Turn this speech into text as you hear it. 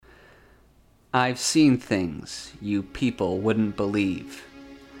I've seen things you people wouldn't believe.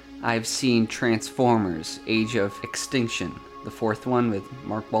 I've seen Transformers: Age of Extinction, the fourth one with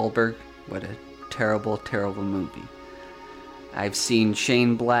Mark Wahlberg. What a terrible, terrible movie. I've seen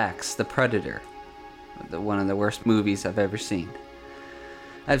Shane Black's The Predator, one of the worst movies I've ever seen.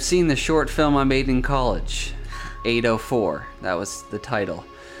 I've seen the short film I made in college, 804. That was the title.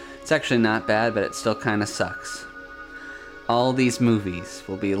 It's actually not bad, but it still kind of sucks. All these movies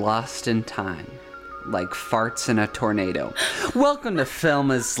will be lost in time, like farts in a tornado. Welcome to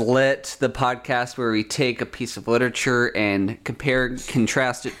Film is Lit, the podcast where we take a piece of literature and compare and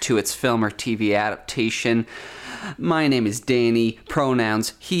contrast it to its film or TV adaptation. My name is Danny,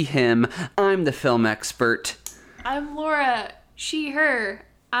 pronouns he, him. I'm the film expert. I'm Laura, she, her.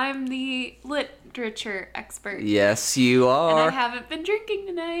 I'm the literature expert. Yes, you are. And I haven't been drinking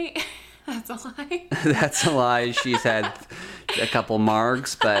tonight. That's a lie. That's a lie. She's had a couple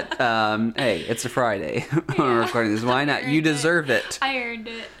margs, but hey, it's a Friday. We're recording this. Why not? You deserve it. I earned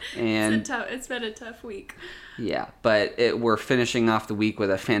it. And it's been a tough week. Yeah, but we're finishing off the week with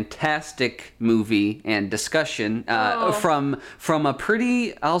a fantastic movie and discussion from a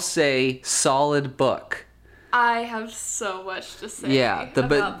pretty, I'll say, solid book. I have so much to say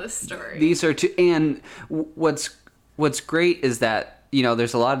about this story. These are two, and what's great is that, you know,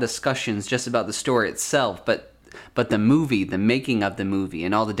 there's a lot of discussions just about the story itself, but the movie, the making of the movie,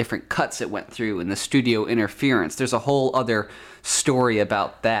 and all the different cuts it went through, and the studio interference. There's a whole other story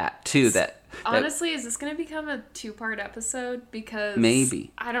about that too. Honestly, is this going to become a 2-part episode? Because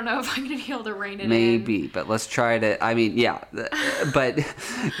maybe. I don't know if I'm going to be able to rein it in. Maybe, but let's try to. I mean, yeah, but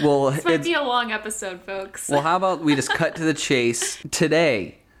this might be a long episode, folks. Well, how about we just cut to the chase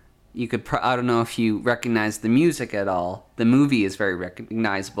today? You could, I don't know if you recognize the music at all. The movie is very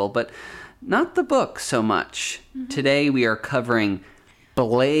recognizable, but not the book so much. Mm-hmm. Today we are covering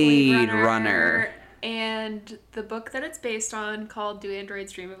Blade Runner. And the book that it's based on, called Do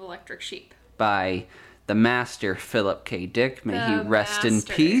Androids Dream of Electric Sheep? By the master Philip K. Dick. May he rest in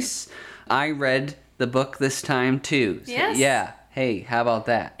peace. I read the book this time too. So, yes. Yeah. Hey, how about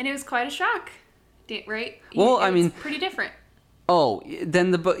that? And it was quite a shock, right? Well, I mean, pretty different. Oh,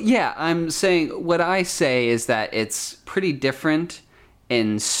 then the book. Yeah, I'm saying what I say is that it's pretty different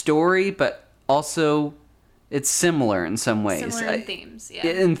in story, but also it's similar in some ways. Similar in themes, yeah.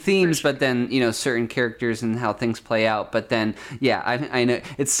 In themes, sure. But then, you know, certain characters and how things play out. But then, yeah, I know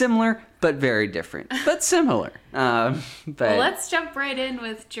it's similar, but very different, but similar. But well, let's jump right in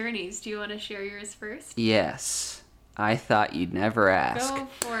with Journeys. Do you want to share yours first? Yes. I thought you'd never ask. Go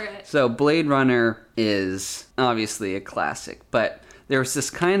for it. So Blade Runner is obviously a classic, but there was this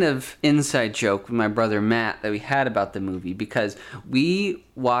kind of inside joke with my brother Matt that we had about the movie because we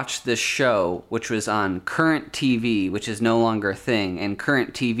watched this show, which was on Current TV, which is no longer a thing. And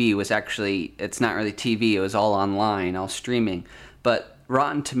Current TV was actually, it's not really TV, it was all online, all streaming. But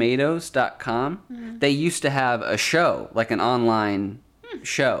RottenTomatoes.com, they used to have a show, like an online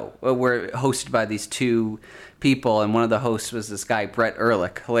show, where hosted by these two people, and one of the hosts was this guy Brett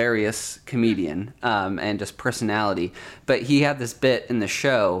Ehrlich, hilarious comedian, and just personality. But he had this bit in the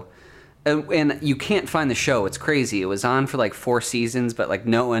show, and you can't find the show. It's crazy. It was on for like 4 seasons, but like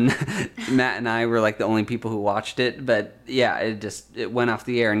no one, Matt and I were like the only people who watched it. But yeah, it went off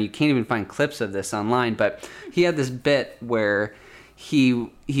the air, and you can't even find clips of this online. But he had this bit where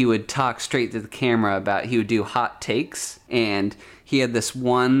he would talk straight to the camera about, he would do hot takes, and he had this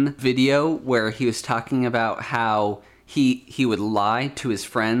one video where he was talking about how he would lie to his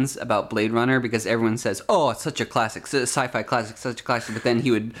friends about Blade Runner because everyone says, oh, it's such a classic, it's a sci-fi classic, such a classic. But then he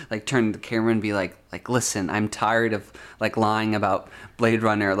would like turn to the camera and be like, listen, I'm tired of like lying about Blade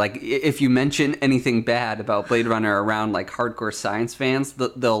Runner. Like if you mention anything bad about Blade Runner around like hardcore science fans,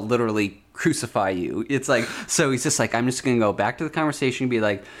 they'll literally crucify you. It's like, so he's just like, I'm just gonna go back to the conversation and be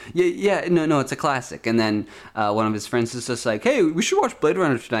like, no, it's a classic. And then one of his friends is just like, hey, we should watch Blade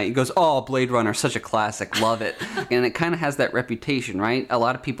Runner tonight. He goes, oh, Blade Runner, such a classic, love it. And it kind of has that reputation, right? A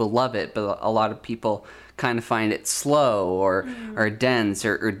lot of people love it, but a lot of people kind of find it slow or dense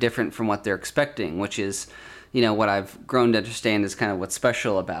or different from what they're expecting, which is, you know, what I've grown to understand is kind of what's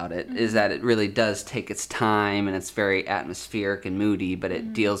special about it, is that it really does take its time, and it's very atmospheric and moody, but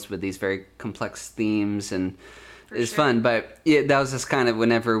it deals with these very complex themes, and it's fun. But yeah, that was just kind of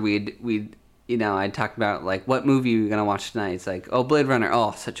whenever we'd you know, I'd talk about like, what movie are we gonna watch tonight? It's like, oh, Blade Runner,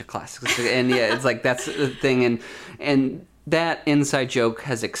 oh, such a classic. And yeah, it's like that's the thing, and that inside joke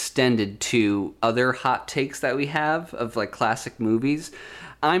has extended to other hot takes that we have of like classic movies.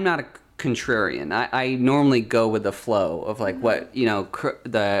 I'm not a contrarian. I normally go with the flow of like what, you know,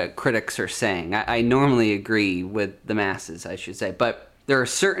 the critics are saying. I normally agree with the masses, I should say. But there are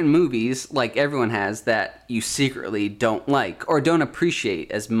certain movies, like everyone has, that you secretly don't like or don't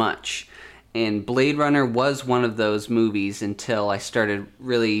appreciate as much. And Blade Runner was one of those movies until I started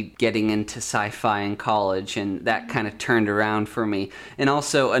really getting into sci-fi in college, and that kind of turned around for me. And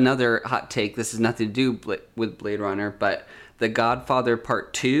also another hot take, this has nothing to do with Blade Runner, but The Godfather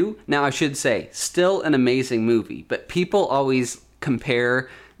Part 2, now I should say, still an amazing movie, but people always compare,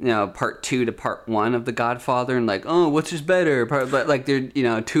 you know, Part 2 to Part 1 of The Godfather and like, oh, which is better? But like they're, you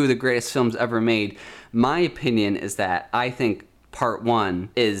know, two of the greatest films ever made. My opinion is that I think Part 1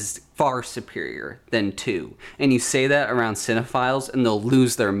 is far superior than 2. And you say that around cinephiles and they'll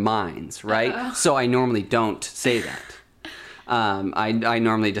lose their minds, right? Uh-oh. So I normally don't say that. I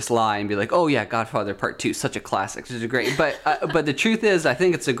normally just lie and be like, oh yeah, Godfather Part 2, such a classic, such a great... But the truth is, I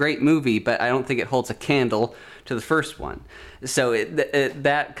think it's a great movie, but I don't think it holds a candle to the first one. So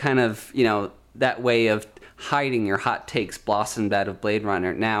that kind of, you know, that way of hiding your hot takes blossomed out of Blade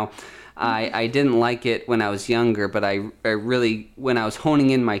Runner. Now, I didn't like it when I was younger, but I really, when I was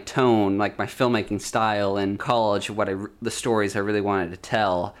honing in my tone, like my filmmaking style in college, the stories I really wanted to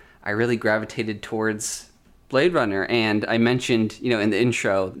tell, I really gravitated towards Blade Runner. And I mentioned, you know, in the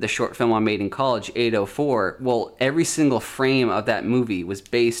intro, the short film I made in college, 804. Well, every single frame of that movie was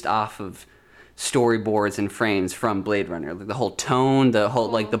based off of storyboards and frames from Blade Runner. Like the whole tone, the whole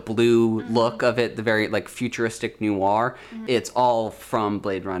like the blue look of it, the very like futuristic noir, it's all from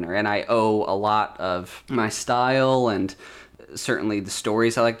Blade Runner. And I owe a lot of my style and certainly the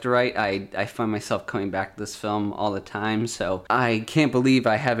stories I like to write. I find myself coming back to this film all the time. So I can't believe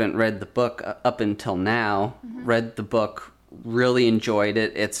I haven't read the book up until now. Read the book, really enjoyed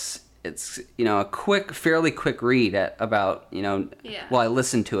it. It's you know, a fairly quick read at about, you know, well, I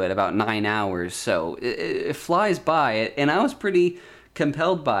listened to it about 9 hours, so it flies by, and I was pretty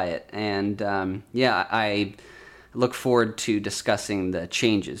compelled by it, and I look forward to discussing the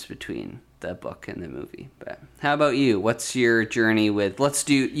changes between the book and the movie. But how about you? What's your journey with,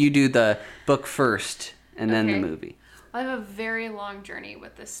 you do the book first, and then the movie. I have a very long journey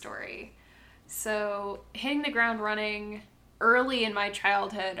with this story. So, hitting the ground running... Early in my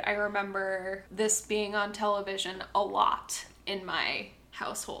childhood, I remember this being on television a lot in my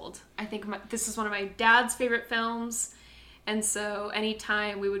household. I think this is one of my dad's favorite films, and so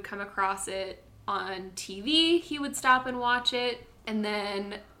anytime we would come across it on TV, he would stop and watch it. And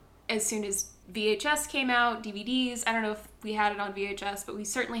then as soon as VHS came out, DVDs, I don't know if we had it on VHS, but we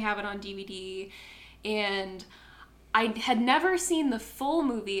certainly have it on DVD. And I had never seen the full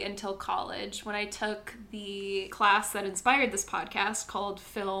movie until college when I took the class that inspired this podcast called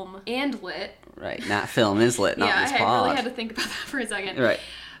Film and Lit. Right, not Film is Lit, not this pod. I really had to think about that for a second. Right.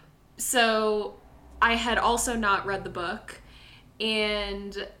 So I had also not read the book,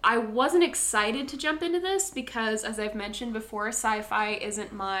 and I wasn't excited to jump into this because, as I've mentioned before, sci-fi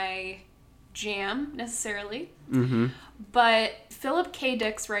isn't my jam necessarily. But Philip K.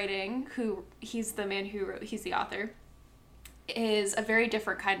 Dick's writing, he's the author, is a very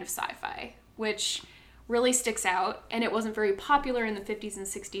different kind of sci-fi, which really sticks out. And it wasn't very popular in the 50s and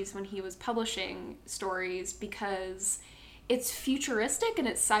 60s when he was publishing stories because it's futuristic and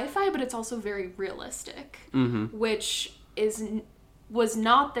it's sci-fi, but it's also very realistic, which was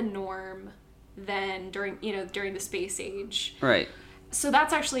not the norm then during the space age. Right. So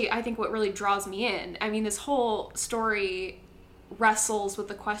that's actually, I think, what really draws me in. I mean, this whole story wrestles with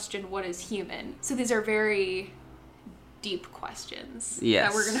the question, what is human? So these are very deep questions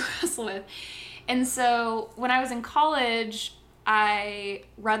that we're going to wrestle with. And so when I was in college, I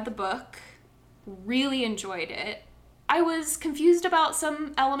read the book, really enjoyed it. I was confused about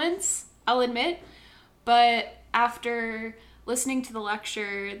some elements, I'll admit, but after listening to the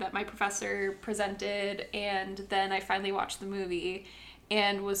lecture that my professor presented, and then I finally watched the movie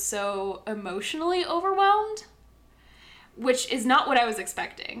and was so emotionally overwhelmed, which is not what I was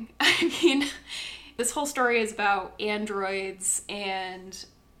expecting. I mean, this whole story is about androids and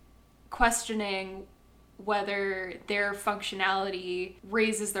questioning whether their functionality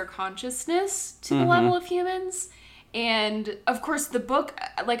raises their consciousness to the level of humans. And of course the book,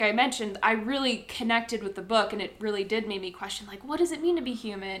 like I mentioned, I really connected with the book, and it really did make me question, like, what does it mean to be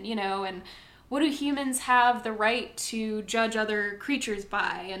human, you know, and what do humans have the right to judge other creatures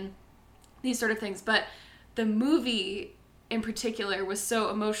by, and these sort of things. But the movie in particular was so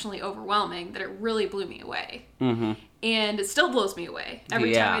emotionally overwhelming that it really blew me away. And it still blows me away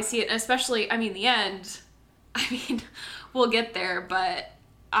every time I see it. And especially, I mean, the end, I mean, we'll get there, but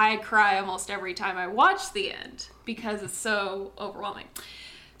I cry almost every time I watch the end because it's so overwhelming.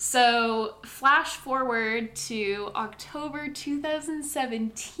 So, flash forward to October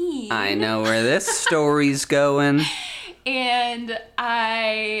 2017. I know where this story's going. And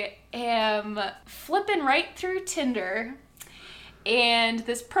I am flipping right through Tinder, and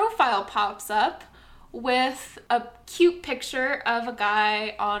this profile pops up with a cute picture of a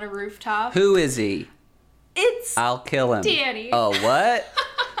guy on a rooftop. Who is he? I'll kill him. Danny. Oh, what?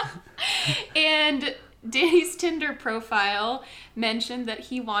 And Danny's Tinder profile mentioned that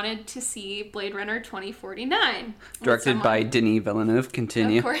he wanted to see Blade Runner 2049. Directed by Denis Villeneuve.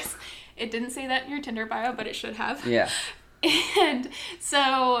 Continue. Of course. It didn't say that in your Tinder bio, but it should have. Yeah. And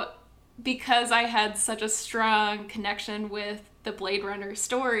so, because I had such a strong connection with the Blade Runner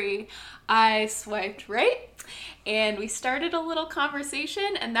story, I swiped right, and we started a little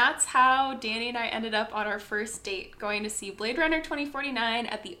conversation, and that's how Danny and I ended up on our first date, going to see Blade Runner 2049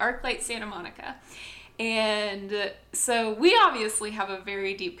 at the ArcLight Santa Monica. And so we obviously have a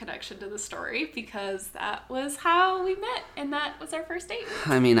very deep connection to the story because that was how we met, and that was our first date.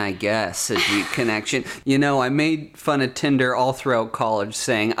 I mean, I guess a deep connection. You know, I made fun of Tinder all throughout college,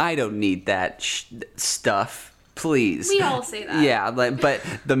 saying I don't need that stuff. Please. We all say that. Yeah, but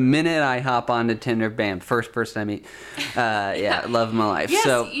the minute I hop onto Tinder, bam, first person I meet. Yeah, love of my life. Yes,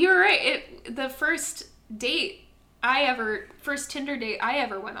 so you're right. The first Tinder date I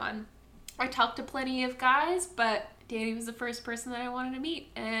ever went on. I talked to plenty of guys, but Danny was the first person that I wanted to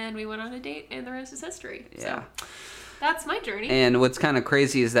meet, and we went on a date, and the rest is history. Yeah. So that's my journey. And what's kind of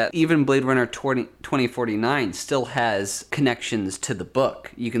crazy is that even Blade Runner 2049 still has connections to the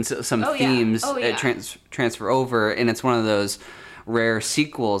book. You can see some themes transfer over, and it's one of those rare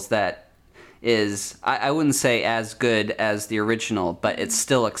sequels that is, I wouldn't say as good as the original, but it's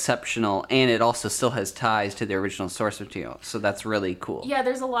still exceptional, and it also still has ties to the original source material. So that's really cool. Yeah,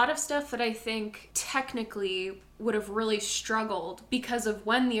 there's a lot of stuff that I think technically would have really struggled because of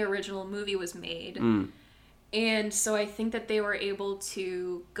when the original movie was made. And so I think that they were able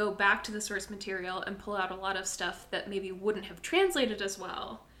to go back to the source material and pull out a lot of stuff that maybe wouldn't have translated as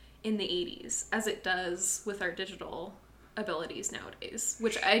well in the 80s as it does with our digital abilities nowadays,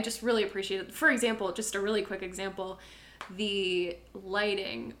 which I just really appreciated. For example, just a really quick example, the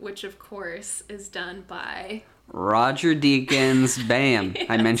lighting, which of course is done by Roger Deakins. Bam. Yes.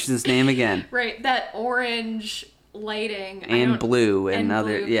 I mentioned his name again. Right, that orange lighting and blue and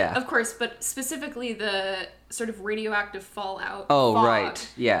other blue, yeah, of course, but specifically the sort of radioactive fallout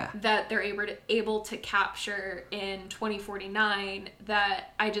that they're able to capture in 2049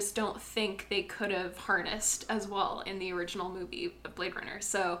 that I just don't think they could have harnessed as well in the original movie of Blade Runner.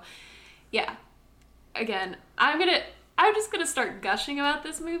 So yeah, again, I'm just gonna start gushing about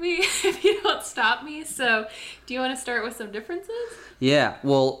this movie if you don't stop me. So, do you want to start with some differences? Yeah,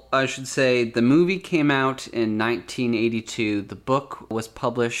 well, I should say the movie came out in 1982. The book was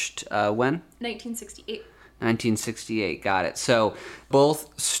published when? 1968. 1968, got it. So,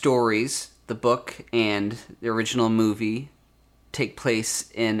 both stories, the book and the original movie, take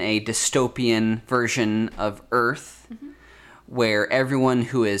place in a dystopian version of Earth. Mm-hmm. Where everyone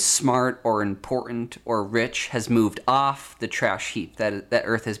who is smart or important or rich has moved off the trash heap that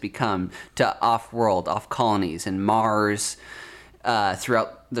Earth has become to off-world, off-colonies, and Mars,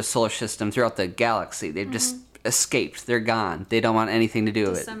 throughout the solar system, throughout the galaxy. They've just escaped. They're gone. They don't want anything to do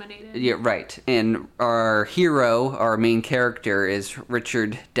with it. Disseminated. Yeah, right. And our hero, our main character, is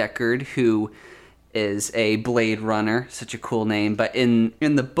Richard Deckard, who is a Blade Runner. Such a cool name. But in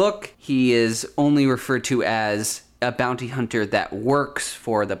the book, he is only referred to as a bounty hunter that works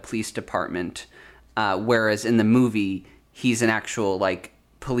for the police department, whereas in the movie he's an actual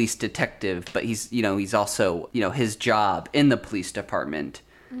police detective, but he's also his job in the police department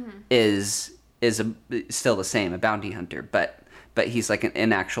is still the same, a bounty hunter, but he's like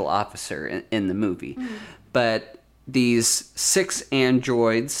an actual officer in the movie. But these 6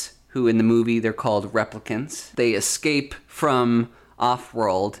 androids, who in the movie they're called replicants, they escape from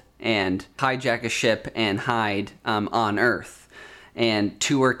off-world and hijack a ship and hide on Earth. And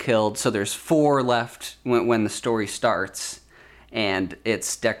 2 are killed, so there's 4 left when the story starts. And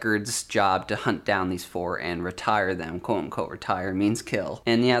it's Deckard's job to hunt down these 4 and retire them. Quote-unquote retire means kill.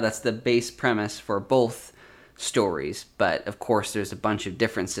 And yeah, that's the base premise for both stories. But of course, there's a bunch of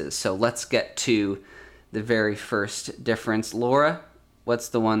differences. So let's get to the very first difference. Laura, what's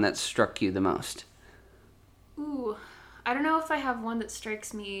the one that struck you the most? Ooh, I don't know if I have one that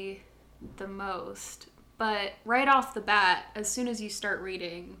strikes me the most, but right off the bat, as soon as you start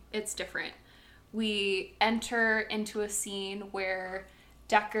reading, it's different. We enter into a scene where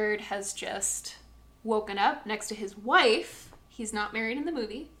Deckard has just woken up next to his wife. He's not married in the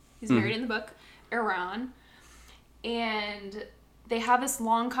movie. He's married in the book, Iran. And they have this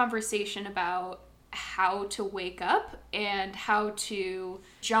long conversation about how to wake up and how to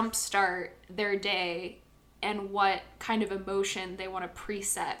jumpstart their day and what kind of emotion they want to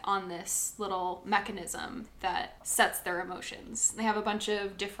preset on this little mechanism that sets their emotions. They have a bunch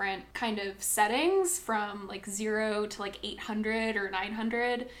of different kind of settings from like 0 to like 800 or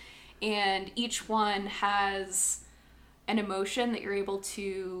 900, and each one has an emotion that you're able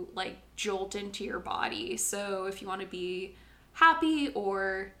to like jolt into your body. So if you want to be happy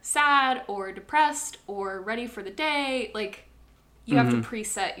or sad or depressed or ready for the day, like you have to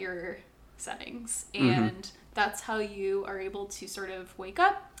preset your settings, and that's how you are able to sort of wake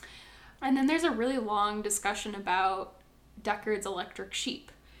up. And then there's a really long discussion about Deckard's electric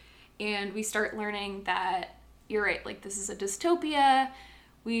sheep, and we start learning that you're right, like this is a dystopia.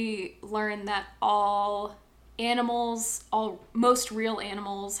 We learn that most real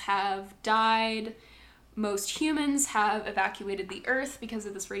animals have died. Most humans have evacuated the Earth because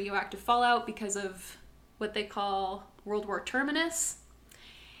of this radioactive fallout, because of what they call World War Terminus.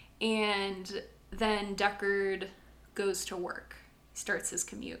 And then Deckard goes to work, starts his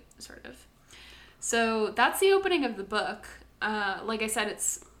commute, sort of. So that's the opening of the book. Like I said,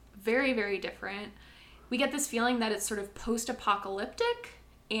 it's very, very different. We get this feeling that it's sort of post-apocalyptic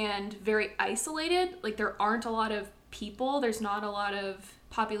and very isolated. Like there aren't a lot of people. There's not a lot of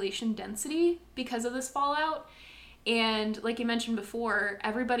population density because of this fallout. And like you mentioned before,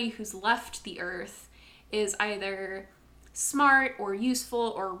 everybody who's left the Earth is either smart or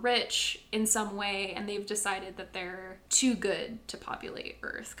useful or rich in some way, and they've decided that they're too good to populate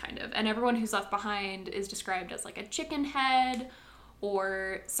Earth, kind of. And everyone who's left behind is described as like a chicken head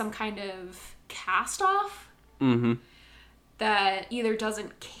or some kind of cast-off that either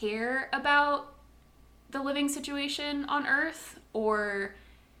doesn't care about the living situation on Earth or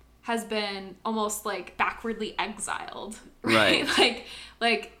has been almost like backwardly exiled, right?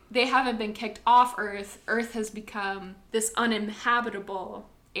 Like they haven't been kicked off Earth. Earth has become this uninhabitable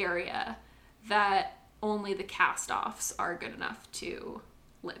area that only the cast-offs are good enough to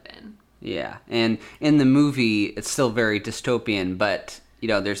live in. Yeah, and in the movie, it's still very dystopian, but you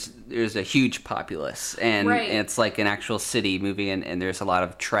know, there's a huge populace, and it's like an actual city moving in, and there's a lot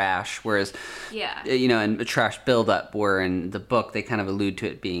of trash, whereas, you know, and trash buildup, where in the book they kind of allude to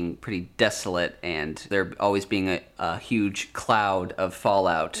it being pretty desolate, and there always being a huge cloud of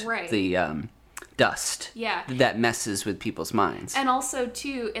fallout, the dust that messes with people's minds. And also,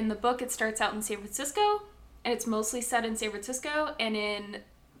 too, in the book, it starts out in San Francisco, and it's mostly set in San Francisco, and in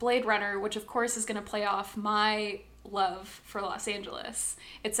Blade Runner, which of course is going to play off my love for Los Angeles,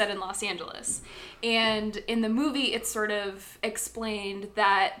 it's set in Los Angeles. And in the movie, it's sort of explained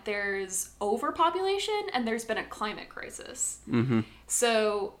that there's overpopulation and there's been a climate crisis.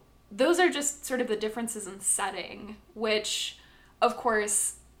 So those are just sort of the differences in setting, which of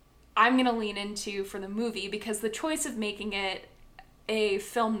course I'm going to lean into for the movie, because the choice of making it a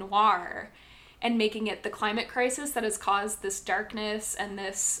film noir and making it the climate crisis that has caused this darkness and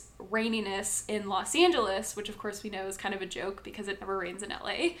this raininess in Los Angeles, which of course we know is kind of a joke because it never rains in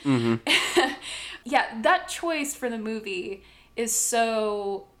LA. That choice for the movie is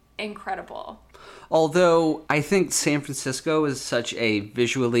so incredible. Although I think San Francisco is such a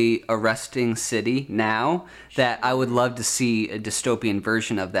visually arresting city now that I would love to see a dystopian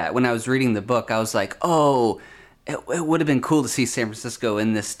version of that. When I was reading the book, I was like, oh, it would have been cool to see San Francisco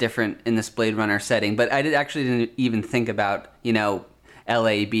in this Blade Runner setting. But I didn't even think about, you know,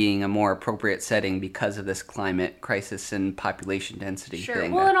 LA being a more appropriate setting because of this climate crisis and population density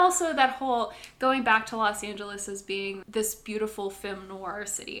thing. Well, and also that whole going back to Los Angeles as being this beautiful film noir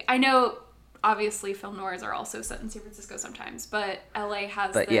city. I know obviously film noirs are also set in San Francisco sometimes, but LA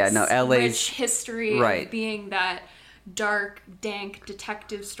has rich history of being that dark, dank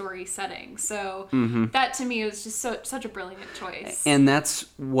detective story setting. So that to me was just such a brilliant choice. And that's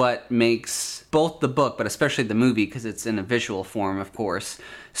what makes both the book, but especially the movie, because it's in a visual form, of course,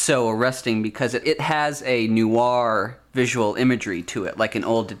 so arresting, because it has a noir visual imagery to it, like an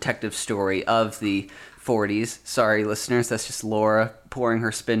old detective story of the 40s. Sorry, listeners, that's just Laura pouring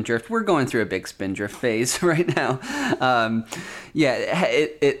her Spindrift. We're going through a big Spindrift phase right now.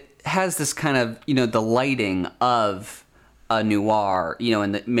 It has this kind of, you know, the lighting of a noir, you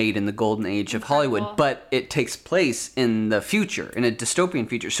know, made in the golden age of Hollywood, but it takes place in the future, in a dystopian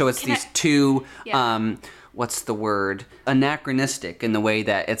future. So it's two, what's the word? Anachronistic in the way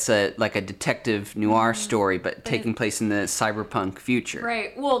that it's like a detective noir story, but taking place in the cyberpunk future.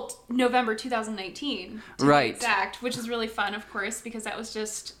 Right. Well, November 2019, to be exact, which is really fun, of course, because that was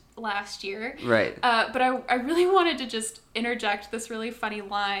just last year. Right. But I really wanted to just interject this really funny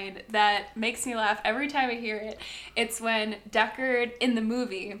line that makes me laugh every time I hear it. It's when Deckard, in the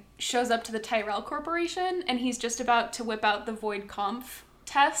movie, shows up to the Tyrell Corporation, and he's just about to whip out the Void Kampf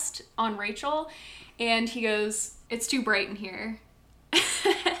test on Rachel, and he goes, "It's too bright in here."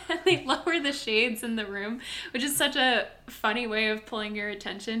 They lower the shades in the room, which is such a funny way of pulling your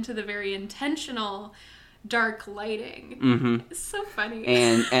attention to the very intentional dark lighting. Mm-hmm. It's so funny.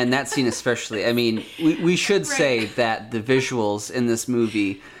 And that scene especially, I mean, we should say that the visuals in this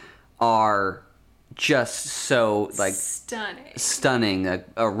movie are just so, like, stunning,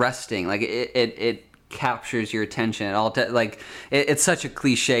 arresting. Like, it captures your attention at all. It's such a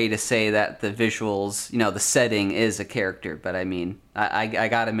cliche to say that the visuals, the setting is a character, but I mean, I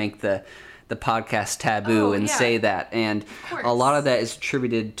gotta make the podcast taboo say that, and a lot of that is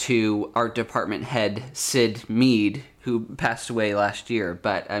attributed to art department head Sid Mead, who passed away last year.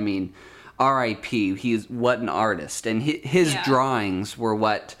 But I mean, R.I.P. He's what an artist, and his drawings were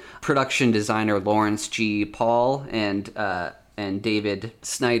what production designer Lawrence G. Paul and David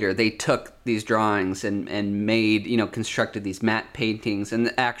Snyder, they took these drawings and made, constructed these matte paintings and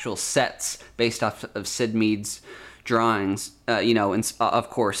the actual sets based off of Sid Mead's drawings, of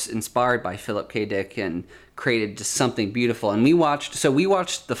course, inspired by Philip K. Dick, and created just something beautiful. And we watched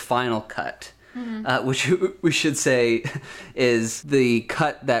the final cut, which we should say is the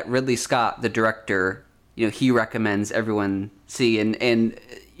cut that Ridley Scott, the director, he recommends everyone see. And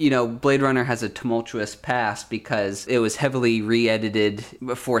Blade Runner has a tumultuous past because it was heavily re-edited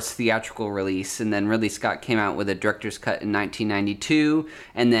before its theatrical release, and then Ridley Scott came out with a director's cut in 1992,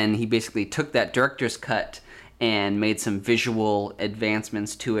 and then he basically took that director's cut and made some visual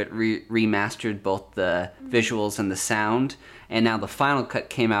advancements to it, remastered both the visuals and the sound, and now the final cut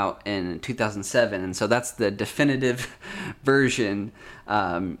came out in 2007, and so that's the definitive version.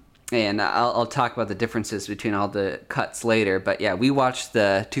 And I'll talk about the differences between all the cuts later. But yeah, we watched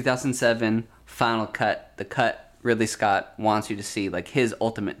the 2007 final cut, the cut Ridley Scott wants you to see, like his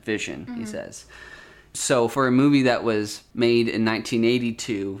ultimate vision, he says. So for a movie that was made in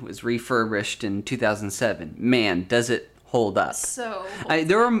 1982, was refurbished in 2007, man, does it hold up. So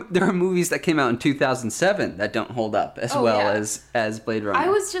there are movies that came out in 2007 that don't hold up as as Blade Runner. I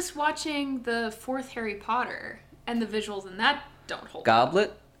was just watching the fourth Harry Potter, and the visuals in that don't hold up.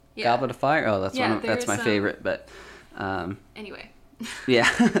 Goblet? Yeah. Goblet of Fire? Oh, that's my favorite, but anyway. Yeah.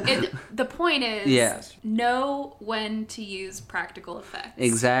 The point is know when to use practical effects.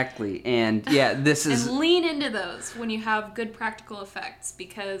 Exactly. And this is and lean into those when you have good practical effects,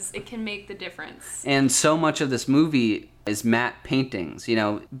 because it can make the difference. And so much of this movie is matte paintings,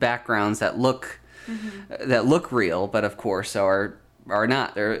 backgrounds that look real, but of course are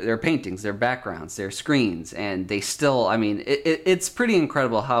not. They're paintings, they're backgrounds, they're screens, and they still, I mean, it's pretty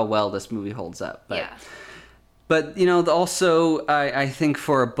incredible how well this movie holds up. But also, I think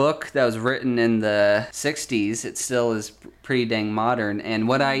for a book that was written in the 60s, it still is pretty dang modern. And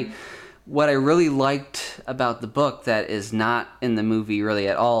what I really liked about the book that is not in the movie really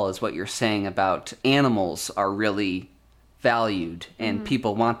at all is what you're saying about animals are really valued, and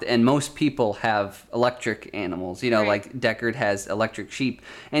people want and most people have electric animals, like Deckard has electric sheep,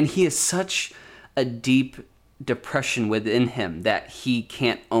 and he has such a deep depression within him that he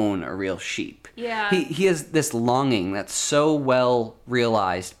can't own a real sheep. He has this longing that's so well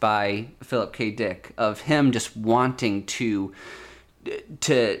realized by Philip K. Dick of him just wanting to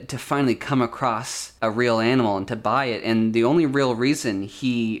finally come across a real animal and to buy it. And the only real reason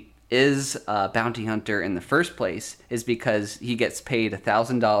he is a bounty hunter in the first place is because he gets paid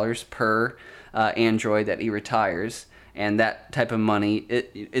 $1,000 per android that he retires, and that type of money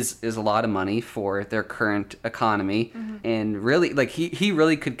is a lot of money for their current economy. And really, like he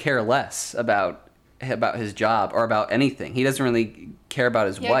really could care less about his job or about anything. He doesn't really care about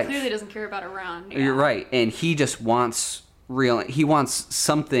his wife. Clearly doesn't care about around. You're right, and he just wants he wants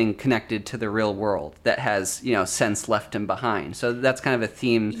something connected to the real world that has, sense left him behind. So that's kind of a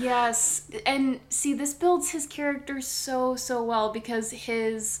theme. Yes. And see, this builds his character so well, because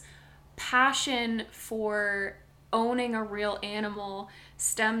his passion for owning a real animal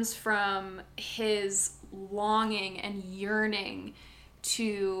stems from his longing and yearning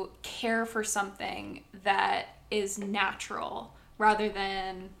to care for something that is natural rather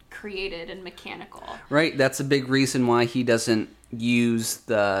than created and mechanical. Right. That's a big reason why he doesn't use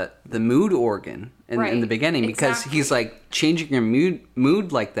the mood organ in the beginning, because he's like, changing your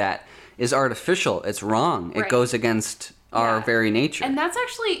mood like that is artificial. It's wrong. It goes against our very nature. And that's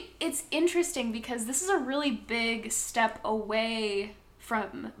actually, it's interesting because this is a really big step away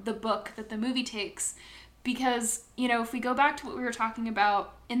from the book that the movie takes, Because, if we go back to what we were talking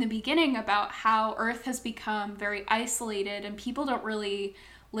about in the beginning about how Earth has become very isolated and people don't really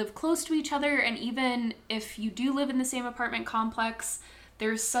live close to each other, and even if you do live in the same apartment complex,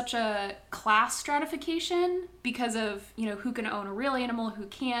 there's such a class stratification because of, who can own a real animal, who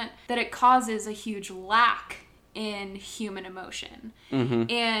can't, that it causes a huge lack in human emotion. Mm-hmm.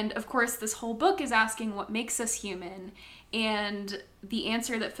 And of course, this whole book is asking what makes us human. And the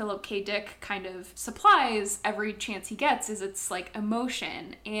answer that Philip K. Dick kind of supplies every chance he gets is it's like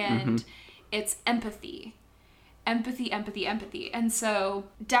emotion and it's empathy. Empathy. And so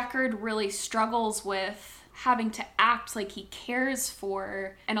Deckard really struggles with having to act like he cares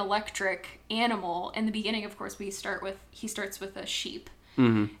for an electric animal. In the beginning, of course, he starts with a sheep.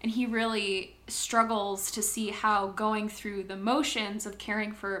 Mm-hmm. And he really struggles to see how going through the motions of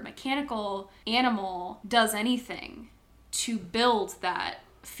caring for a mechanical animal does anything to build that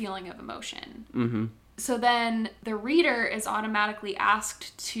feeling of emotion. Mm-hmm. So then the reader is automatically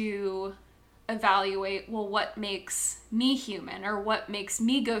asked to evaluate, well, what makes me human, or what makes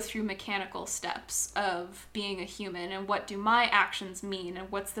me go through mechanical steps of being a human, and what do my actions mean,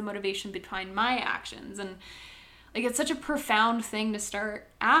 and what's the motivation behind my actions. And it's such a profound thing to start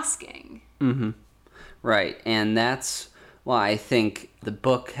asking. Mm-hmm. Right, and that's why I think the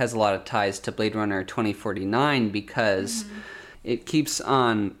book has a lot of ties to Blade Runner 2049, because it keeps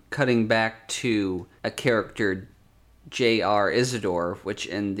on cutting back to a character, J.R. Isidore, which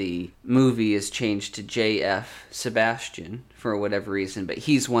in the movie is changed to J.F. Sebastian for whatever reason, but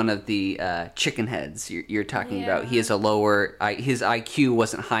he's one of the chicken heads you're talking about. He has a lower, his IQ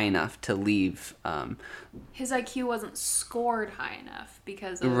wasn't high enough to leave. His IQ wasn't scored high enough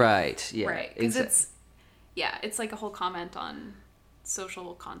because of... Right, yeah. Right, because it's like a whole comment on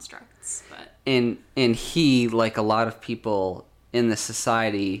social constructs, but... And he, like a lot of people in the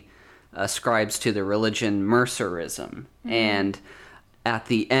society, ascribes to the religion Mercerism. Mm-hmm. And at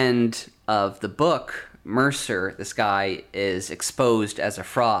the end of the book, Mercer, this guy, is exposed as a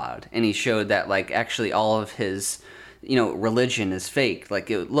fraud. And he showed that, actually all of his... religion is fake.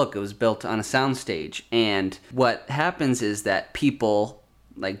 It was built on a soundstage. And what happens is that people,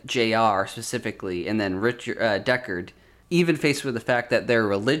 like JR specifically, and then Richard Deckard, even faced with the fact that their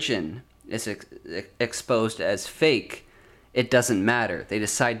religion is exposed as fake, it doesn't matter. They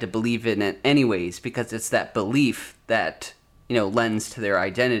decide to believe in it anyways, because it's that belief that, lends to their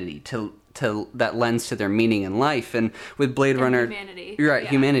identity, that lends to their meaning in life. And with Blade Runner... Humanity. You're right,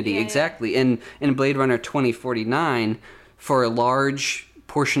 humanity, exactly. And in Blade Runner 2049, for a large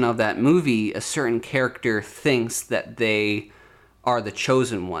portion of that movie, a certain character thinks that they are the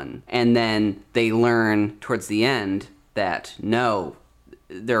chosen one. And then they learn towards the end that, no,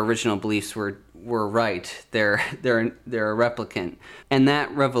 their original beliefs were right. They're a replicant. And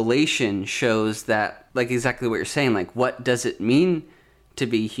that revelation shows that, exactly what you're saying, what does it mean to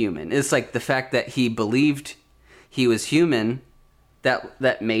be human? It's the fact that he believed he was human,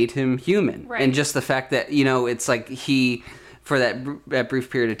 that made him human. Right. And just the fact that, it's he, for that brief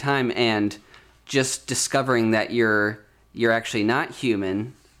period of time, and just discovering that you're actually not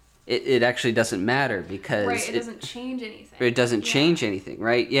human, it actually doesn't matter, because... Right, it doesn't change anything. It doesn't change anything,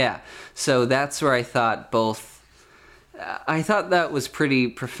 right? Yeah. So that's where I thought I thought that was pretty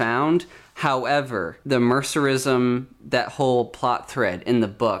profound. However, the Mercerism, that whole plot thread in the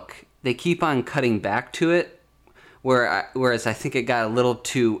book, they keep on cutting back to it, whereas I think it got a little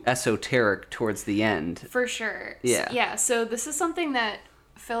too esoteric towards the end. For sure. Yeah. So this is something that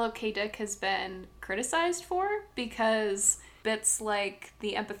Philip K. Dick has been criticized for, because bits like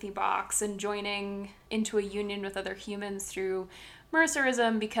the empathy box and joining into a union with other humans through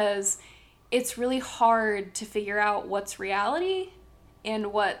Mercerism, because it's really hard to figure out what's reality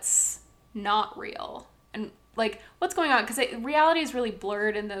and what's not real, and what's going on, because reality is really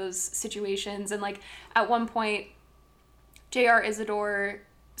blurred in those situations. And at one point, J.R. Isidore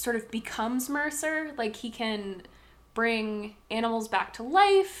sort of becomes Mercer. He can bring animals back to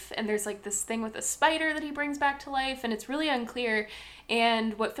life, and there's this thing with a spider that he brings back to life, and it's really unclear.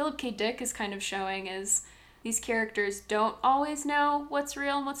 And what Philip K. Dick is kind of showing is these characters don't always know what's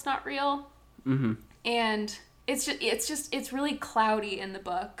real and what's not real. Mm-hmm. And it's really cloudy in the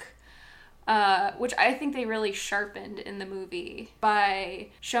book, which I think they really sharpened in the movie by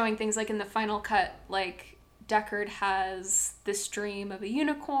showing things in the final cut, Deckard has this dream of a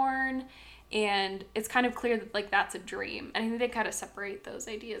unicorn, and it's kind of clear that that's a dream. And I think they kind of separate those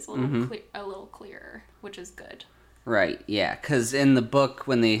ideas a little clearer, which is good. Right, yeah, because in the book,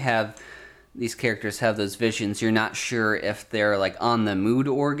 when these characters have those visions, you're not sure if they're on the mood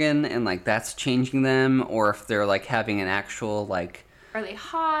organ and that's changing them, or if they're having an actual Are they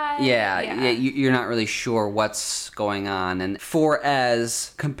hot? Yeah, you're not really sure what's going on. And for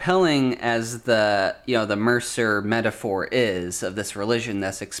as compelling as the Mercer metaphor is of this religion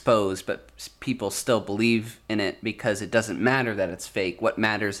that's exposed, but people still believe in it because it doesn't matter that it's fake. What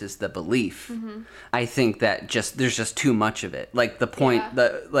matters is the belief. Mm-hmm. I think that there's just too much of it. Like the point,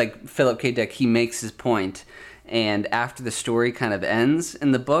 like Philip K. Dick, he makes his point, and after the story kind of ends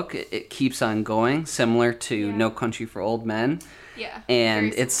in the book, it keeps on going, similar to No Country for Old Men. Yeah.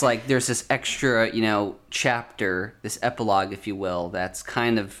 And it's like there's this extra, chapter, this epilogue, if you will, that's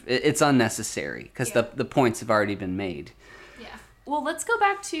kind of, it's unnecessary because the points have already been made. Yeah. Well, let's go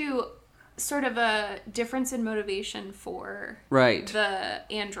back to sort of a difference in motivation for the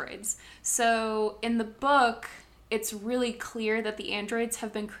androids. So in the book, it's really clear that the androids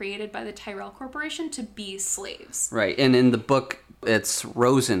have been created by the Tyrell Corporation to be slaves. Right. And in the book, it's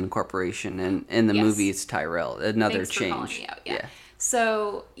Rosen Corporation, and in the movie, it's Tyrell. Another Thanks change. For calling me out. Yeah.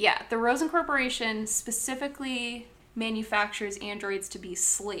 So, the Rosen Corporation specifically manufactures androids to be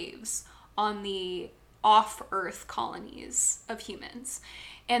slaves on the off-Earth colonies of humans.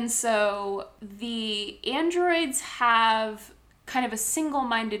 And so the androids have kind of a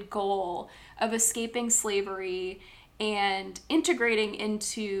single-minded goal of escaping slavery and integrating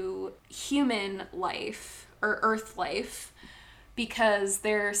into human life or Earth life because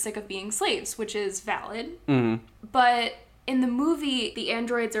they're sick of being slaves, which is valid. Mm-hmm. But in the movie, the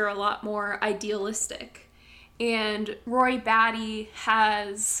androids are a lot more idealistic. And Roy Batty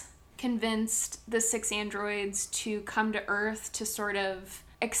has convinced the 6 androids to come to Earth to sort of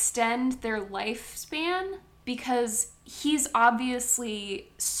extend their lifespan because he's obviously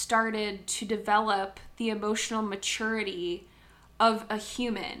started to develop the emotional maturity of a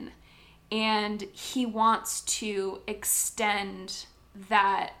human. And he wants to extend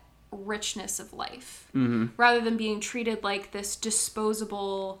that richness of life rather than being treated like this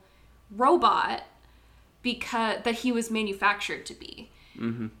disposable robot that he was manufactured to be.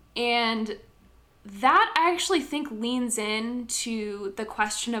 Mm-hmm. And that I actually think leans into the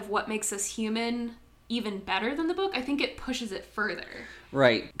question of what makes us human even better than the book. I think it pushes it further.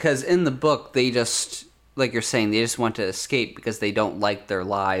 Right, because in the book, they just, like you're saying, they just want to escape because they don't like their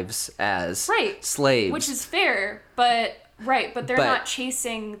lives as slaves. Which is fair, but they're not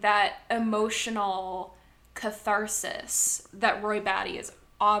chasing that emotional catharsis that Roy Batty is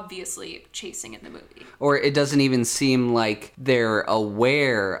obviously chasing in the movie. Or it doesn't even seem like they're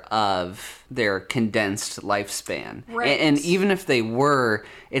aware of their condensed lifespan. Right. And even if they were,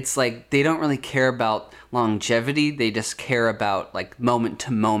 it's like they don't really care about longevity. They just care about like moment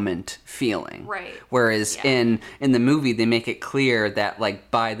to moment feeling. Right. Whereas in the movie, they make it clear that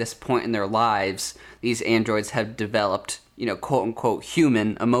like by this point in their lives, these androids have developed, quote unquote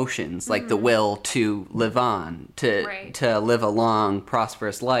human emotions, like the will to live on, to live a long,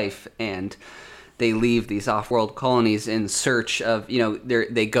 prosperous life. And they leave these off-world colonies in search of,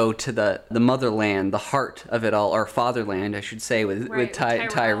 they go to the motherland, the heart of it all, or fatherland, I should say, with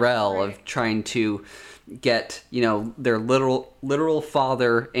Tyrell of trying to get, their literal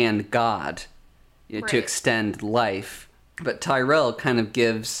father and God to extend life. But Tyrell kind of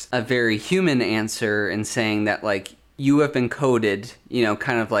gives a very human answer in saying that, like, you have been coded,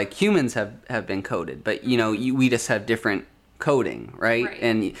 kind of like humans have been coded, but, we just have different coding, right?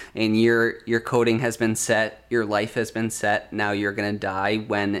 And your coding has been set, your life has been set, now you're going to die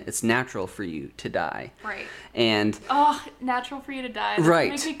when it's natural for you to die. Right. And... natural for you to die. That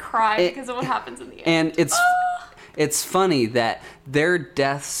makes me cry because of what happens in the end. And it's funny that their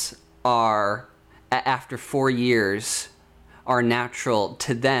deaths are, after 4 years, are natural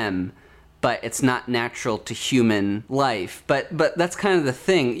to them, but it's not natural to human life. But that's kind of the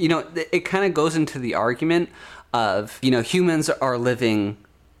thing. It kind of goes into the argument of, humans are living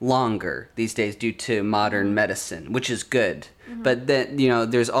longer these days due to modern medicine, which is good. Mm-hmm. But then,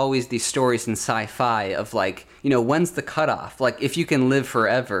 there's always these stories in sci-fi of like, when's the cutoff? Like, if you can live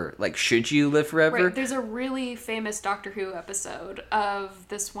forever, like, should you live forever? Right. There's a really famous Doctor Who episode of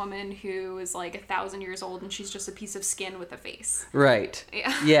this woman who is like 1,000 years old and she's just a piece of skin with a face. Right.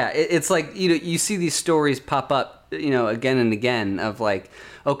 Yeah. Yeah. It's like, you see these stories pop up, again and again of like,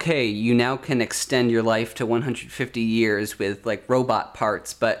 okay, you now can extend your life to 150 years with like robot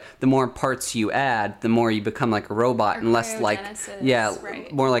parts, but the more parts you add, the more you become like a robot and less like,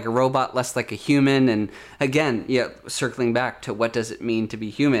 more like a robot, less like a human. And again, circling back to what does it mean to be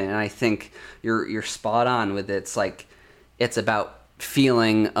human? And I think you're spot on with it. It's like, it's about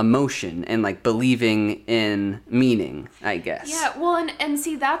feeling emotion and like believing in meaning, I guess. Yeah, well, and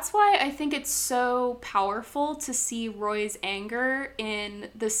see, that's why I think it's so powerful to see Roy's anger in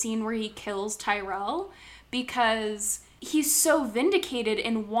the scene where he kills Tyrell, because he's so vindicated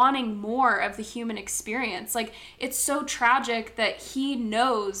in wanting more of the human experience. Like, it's so tragic that he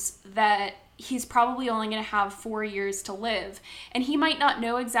knows that he's probably only going to have 4 years to live. And he might not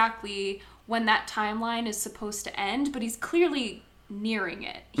know exactly when that timeline is supposed to end, but he's clearly nearing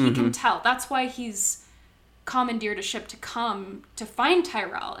it. He can tell. That's why he's commandeered a ship to come to find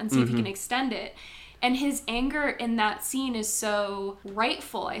Tyrell and see if he can extend it. And his anger in that scene is so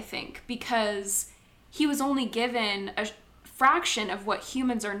rightful, I think, because he was only given a fraction of what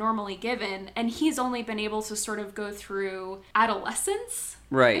humans are normally given, and he's only been able to sort of go through adolescence,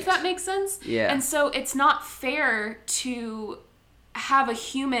 right? If that makes sense. Yeah. And so it's not fair to have a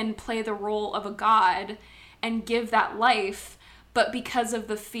human play the role of a god and give that life, but because of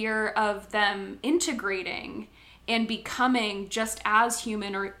the fear of them integrating and becoming just as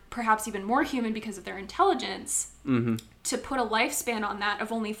human, or perhaps even more human because of their intelligence, to put a lifespan on that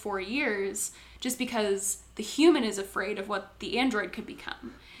of only 4 years, just because the human is afraid of what the android could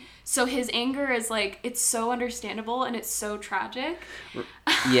become. So his anger is like, it's so understandable and it's so tragic.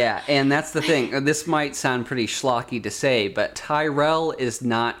 Yeah, and that's the thing. This might sound pretty schlocky to say, but Tyrell is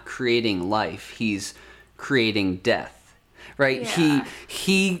not creating life. He's creating death. Right? Yeah.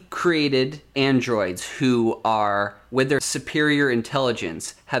 He created androids who are, with their superior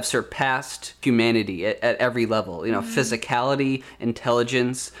intelligence, have surpassed humanity at every level. You know, physicality,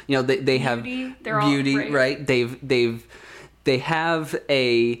 intelligence. You know, they have beauty, right? They have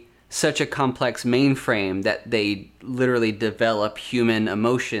such a complex mainframe that they literally develop human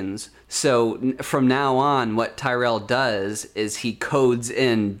emotions. So from now on, what Tyrell does is he codes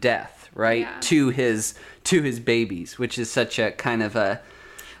in death, right? Yeah. to his babies, which is such a kind of a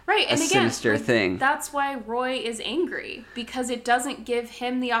sinister thing. That's why Roy is angry, because it doesn't give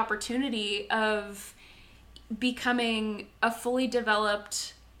him the opportunity of becoming a fully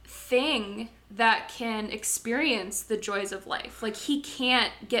developed thing that can experience the joys of life. Like, he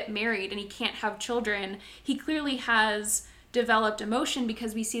can't get married and he can't have children. He clearly has developed emotion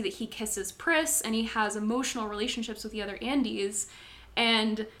because we see that he kisses Pris and he has emotional relationships with the other Andys.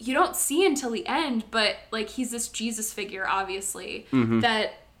 And you don't see until the end, but, like, he's this Jesus figure, obviously,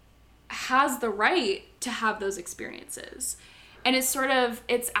 that has the right to have those experiences. And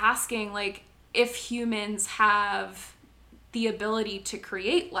it's asking, like, if humans have the ability to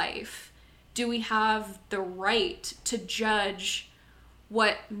create life, do we have the right to judge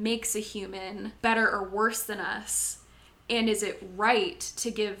what makes a human better or worse than us? And is it right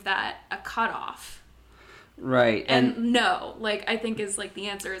to give that a cutoff? Right. And no, like, I think is like the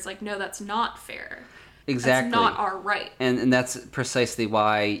answer is like, no, that's not fair. Exactly. That's not our right. And that's precisely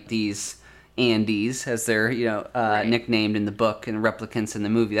why these Andys, as they're, nicknamed in the book, and replicants in the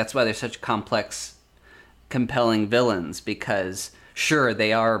movie, that's why they're such complex, compelling villains, because sure,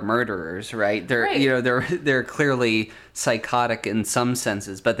 they are murderers, right? They're clearly psychotic in some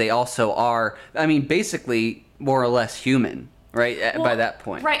senses, but they also are, I mean, basically more or less human. Right, well, by that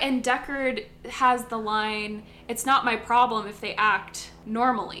point. Right, and Deckard has the line, it's not my problem if they act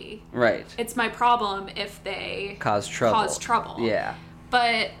normally. Right. It's my problem if they cause trouble. Yeah.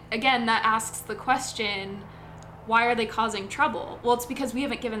 But, again, that asks the question, why are they causing trouble? Well, it's because we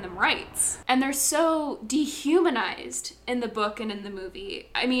haven't given them rights. And they're so dehumanized in the book and in the movie.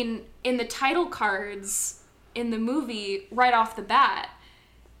 I mean, in the title cards in the movie, right off the bat,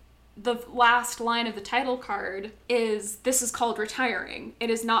 the last line of the title card is, this is called retiring. It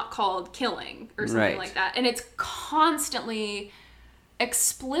is not called killing, or something like that. And it's constantly,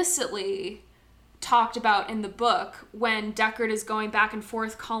 explicitly talked about in the book when Deckard is going back and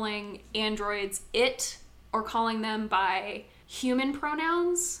forth calling androids it, or calling them by human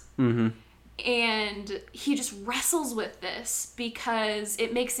pronouns. And he just wrestles with this because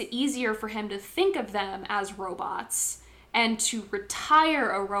it makes it easier for him to think of them as robots. And to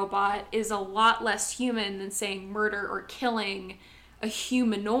retire a robot is a lot less human than saying murder or killing a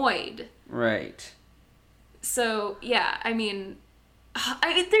humanoid. Right. So, yeah, I mean,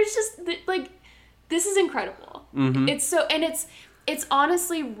 there's just, like, this is incredible. It's so, and it's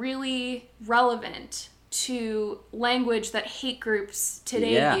honestly really relevant to language that hate groups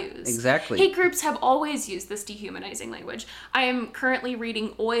today use. Exactly. Hate groups have always used this dehumanizing language. I am currently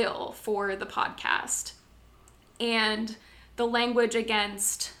reading Oil for the podcast. And the language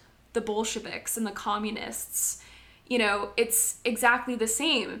against the Bolsheviks and the communists, it's exactly the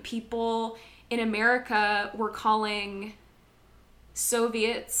same. People in America were calling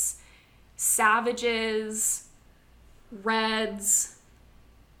Soviets savages, Reds,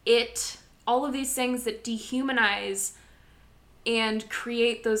 all of these things that dehumanize and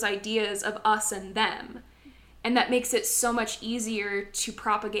create those ideas of us and them. And that makes it so much easier to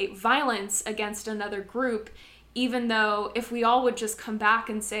propagate violence against another group even though if we all would just come back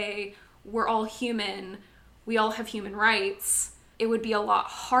and say, we're all human, we all have human rights, it would be a lot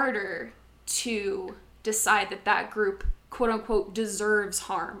harder to decide that that group, quote unquote, deserves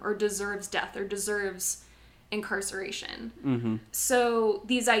harm or deserves death or deserves incarceration. Mm-hmm. So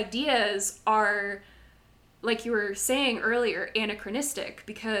these ideas are, like you were saying earlier, anachronistic,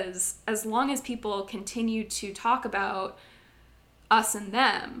 because as long as people continue to talk about us and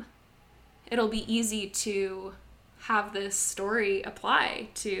them, it'll be easy to have this story apply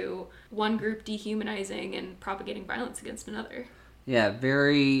to one group dehumanizing and propagating violence against another. Yeah,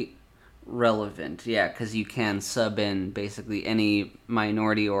 very relevant. Yeah, because you can sub in basically any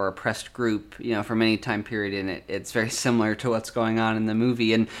minority or oppressed group, from any time period, and it's very similar to what's going on in the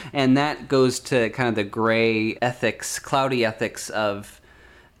movie. And that goes to kind of the gray ethics, cloudy ethics of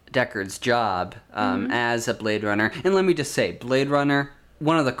Deckard's job as a Blade Runner. And let me just say, Blade Runner,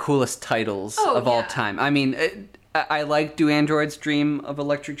 one of the coolest titles of all time. I mean, I like Do Androids Dream of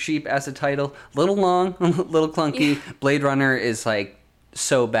Electric Sheep as a title. Little long, a little clunky. Yeah. Blade Runner is like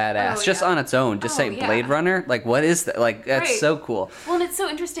so badass just on its own. Just say Blade Runner, like what is that? Like that's so cool. Well, and it's so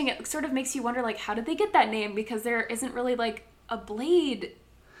interesting. It sort of makes you wonder, like, how did they get that name? Because there isn't really like a blade,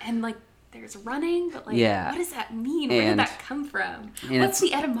 and like there's running, but like what does that mean? Where did that come from? What's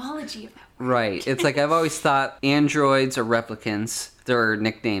the etymology of that word? Right. It's like I've always thought androids or replicants, they're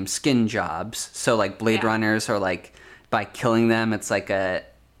nicknamed skin jobs. So like Blade Runners are like, by killing them, it's like a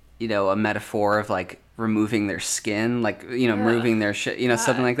metaphor of like removing their skin, like removing their shit,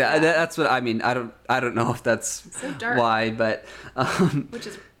 something like that. That's what I mean. I don't know if that's so dark. Why, but which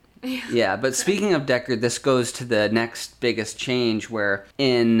is but speaking of Deckard, this goes to the next biggest change, where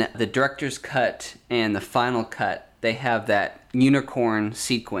in the director's cut and the final cut, they have that unicorn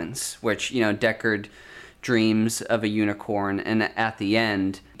sequence, which Deckard dreams of a unicorn, and at the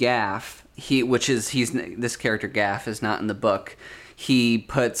end, Gaff, this character Gaff is not in the book. He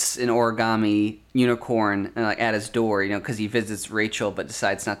puts an origami unicorn at his door, because he visits Rachel but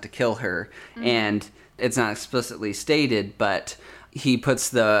decides not to kill her. Mm-hmm. And it's not explicitly stated, but he puts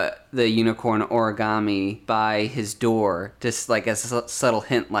the unicorn origami by his door, just like as a subtle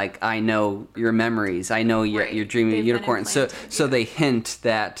hint, like, I know your memories, I know you're dreaming of a unicorn. So they hint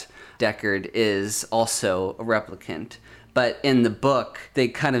that Deckard is also a replicant. But in the book, they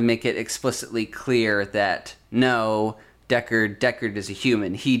kind of make it explicitly clear that no, Deckard is a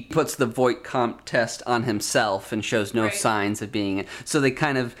human. He puts the Voight-Kampff test on himself and shows no signs of being it. So they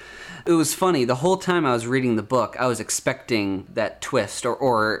kind of... It was funny. The whole time I was reading the book, I was expecting that twist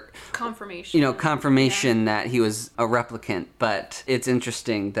or confirmation. Confirmation that he was a replicant. But it's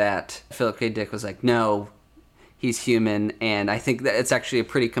interesting that Philip K. Dick was like, no, he's human. And I think that it's actually a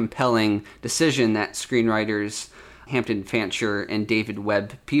pretty compelling decision that screenwriters Hampton Fancher and David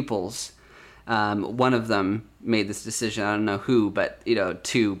Webb Peoples, one of them made this decision, I don't know who, but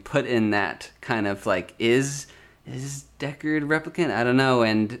to put in that kind of like, is Deckard replicant? I don't know,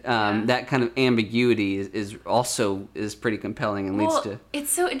 and that kind of ambiguity is also pretty compelling and leads to...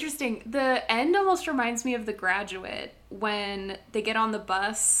 It's so interesting. The end almost reminds me of The Graduate, when they get on the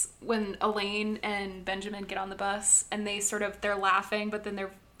bus, when Elaine and Benjamin get on the bus, and they're laughing, but then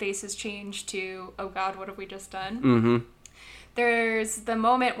their faces change to, oh God, what have we just done? Mm-hmm. There's the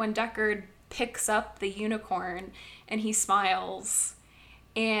moment when Deckard picks up the unicorn and he smiles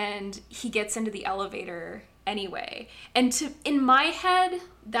and he gets into the elevator anyway. And in my head,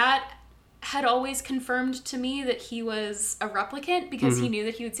 that had always confirmed to me that he was a replicant, because he knew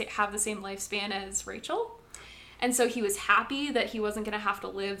that he would have the same lifespan as Rachel. And so he was happy that he wasn't going to have to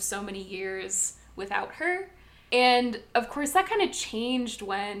live so many years without her. And of course that kind of changed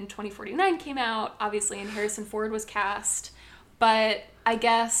when 2049 came out, obviously, and Harrison Ford was cast. But I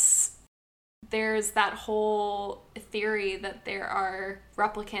guess there's that whole theory that there are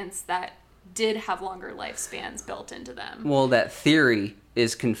replicants that did have longer lifespans built into them. Well, that theory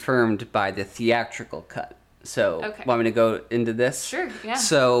is confirmed by the theatrical cut. So, want me to go into this? Sure, yeah.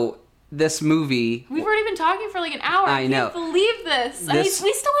 So, this movie... We've already been talking for like an hour. I can't believe this. We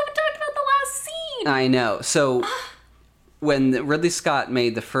still haven't talked about the last scene. I know. So, when Ridley Scott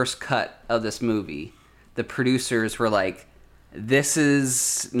made the first cut of this movie, the producers were like, this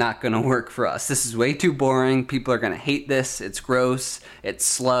is not going to work for us. This is way too boring. People are going to hate this. It's gross. It's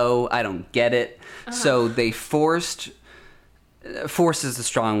slow. I don't get it. So they force is a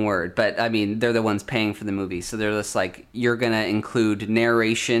strong word, but I mean, they're the ones paying for the movie. So they're just like, you're going to include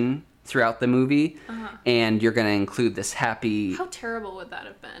narration throughout the movie, and you're going to include this happy... How terrible would that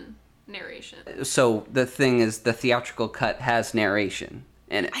have been, narration? So the thing is, the theatrical cut has narration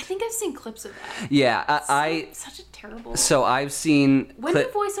in it. I think I've seen clips of that. Yeah, Such a terrible... So I've seen... When do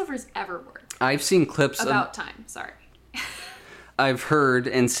voiceovers ever work? I've seen clips About time, sorry. I've heard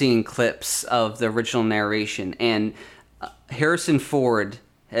and seen clips of the original narration, and Harrison Ford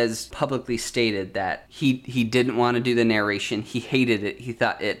has publicly stated that he didn't want to do the narration. He hated it. He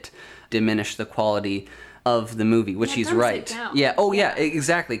thought it diminished the quality of the movie, which he's right. Yeah. Oh, yeah,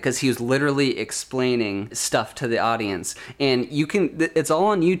 exactly. Because he was literally explaining stuff to the audience. And it's all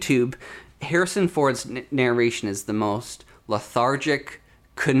on YouTube. Harrison Ford's narration is the most lethargic,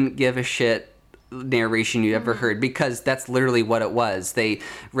 couldn't give a shit narration you ever heard, because that's literally what it was.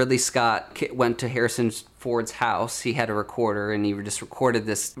 Ridley Scott went to Harrison Ford's house. He had a recorder, and he just recorded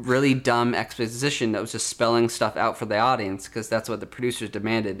this really dumb exposition that was just spelling stuff out for the audience, because that's what the producers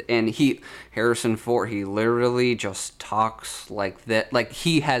demanded. And Harrison Ford, he literally just talks like that. Like,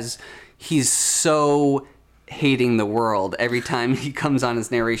 he's so hating the world every time he comes on his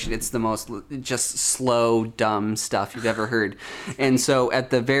narration. It's the most just slow, dumb stuff you've ever heard. And so at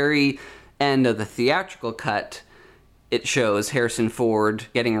the very end of the theatrical cut, it shows Harrison Ford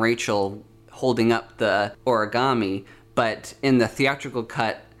getting Rachel holding up the origami, but in the theatrical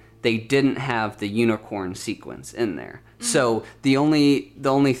cut they didn't have the unicorn sequence in there. So the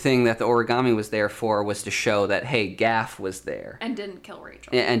only thing that the origami was there for was to show that, hey, Gaff was there and didn't kill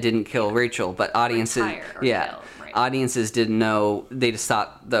Rachel. And didn't kill Rachel, but audiences audiences didn't know. They just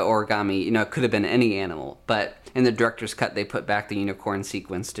thought the origami, it could have been any animal, but in the director's cut they put back the unicorn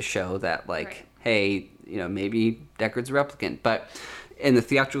sequence to show that, like, hey, maybe Deckard's a replicant. But in the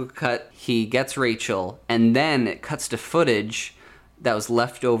theatrical cut, he gets Rachel, and then it cuts to footage that was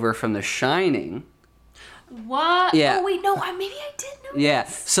left over from The Shining. What? Yeah. Oh, wait, no, maybe I did know Yeah,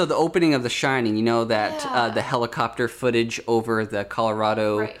 this. so the opening of The Shining, the helicopter footage over the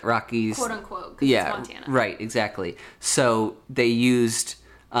Colorado Rockies. Quote unquote, because it's Montana. Right, exactly. So they used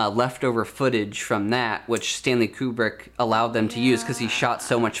leftover footage from that, which Stanley Kubrick allowed them to use because he shot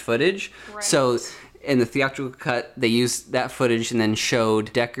so much footage. Right. So in the theatrical cut, they used that footage and then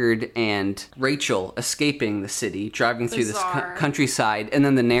showed Deckard and Rachel escaping the city, driving through this countryside. And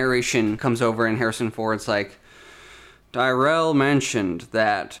then the narration comes over and Harrison Ford's like, Tyrell mentioned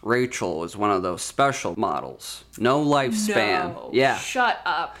that Rachel was one of those special models. No lifespan. No. Yeah. Shut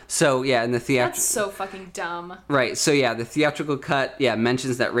up. So, yeah, in the theatrical... That's so fucking dumb. Right. So, yeah, the theatrical cut,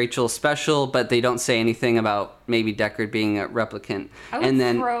 mentions that Rachel's special, but they don't say anything about maybe Deckard being a replicant. I would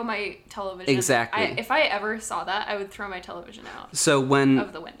throw my television... Exactly. If I ever saw that, I would throw my television out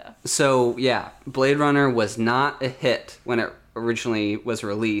of the window. So, yeah, Blade Runner was not a hit when it originally was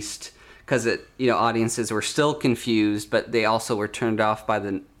released, because audiences were still confused, but they also were turned off by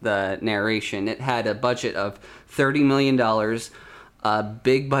the narration. It had a budget of $30 million, a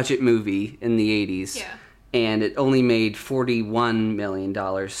big budget movie in the 80s, and it only made $41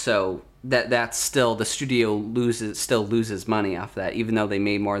 million. So that's still, the studio loses money off that, even though they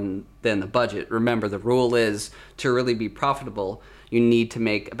made more than the budget. Remember, the rule is to really be profitable, you need to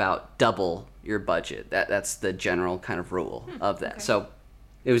make about double your budget. That's the general kind of rule of that. Okay. So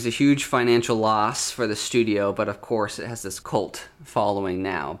it was a huge financial loss for the studio, but of course it has this cult following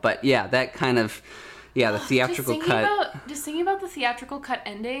now. But yeah, that kind of, the theatrical cut. Just thinking about the theatrical cut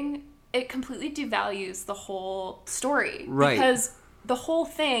ending, it completely devalues the whole story. Right. Because the whole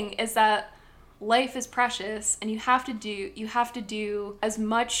thing is that life is precious, and you have to do as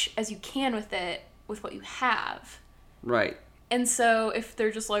much as you can with it, with what you have. Right. And so if they're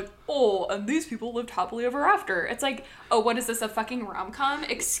just like, oh, and these people lived happily ever after, it's like, oh, what is this, a fucking rom-com?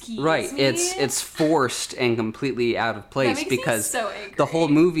 Excuse me? Right. It's forced and completely out of place, that makes because me so angry. The whole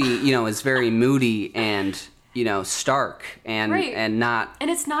movie, is very moody and, stark and not... And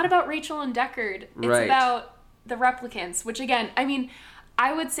it's not about Rachel and Deckard. It's about the replicants, which again,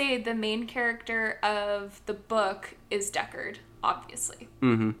 I would say the main character of the book is Deckard, obviously.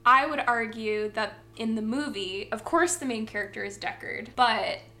 Mm-hmm. I would argue that in the movie, of course the main character is Deckard,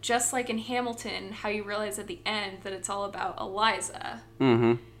 but just like in Hamilton, how you realize at the end that it's all about Eliza.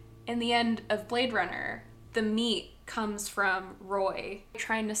 Mm-hmm. In the end of Blade Runner, the meat comes from Roy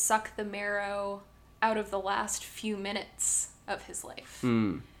trying to suck the marrow out of the last few minutes of his life.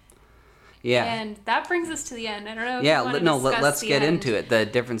 Yeah. And that brings us to the end. I don't know if you want to discuss let's get end. into it. The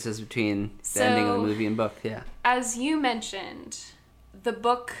differences between the ending of the movie and book. Yeah. As you mentioned, the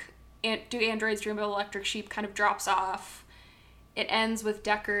book, Do Androids Dream of Electric Sheep, kind of drops off. It ends with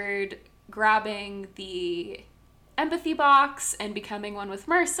Deckard grabbing the empathy box and becoming one with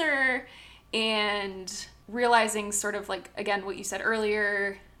Mercer, and realizing sort of like, again, what you said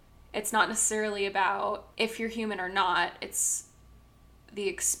earlier, it's not necessarily about if you're human or not, it's the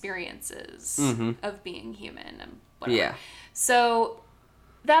experiences of being human and whatever. Yeah. So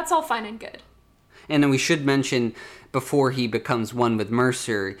that's all fine and good. And then we should mention, before he becomes one with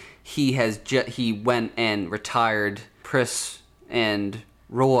Mercer, he went and retired Pris and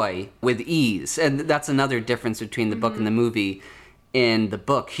Roy with ease. And that's another difference between the book and the movie. In the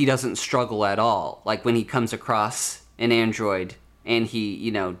book, he doesn't struggle at all. Like when he comes across an android and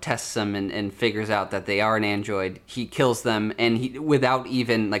he, tests them and figures out that they are an android, he kills them and without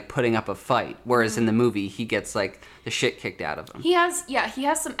even like putting up a fight. Whereas in the movie, he gets like the shit kicked out of him. He has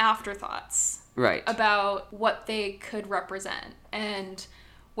some afterthoughts. Right. About what they could represent and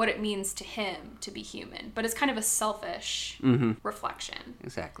what it means to him to be human. But it's kind of a selfish reflection.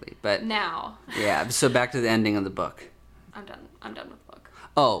 Exactly. But now. Yeah, so back to the ending of the book. I'm done with the book.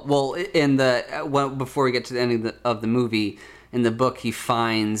 Oh, well, before we get to the ending of the movie, in the book he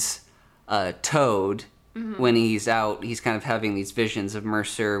finds Toad. When he's out, he's kind of having these visions of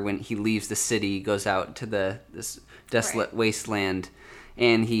Mercer. When he leaves the city, goes out to this desolate wasteland.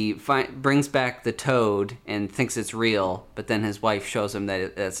 And he brings back the Toad and thinks it's real, but then his wife shows him that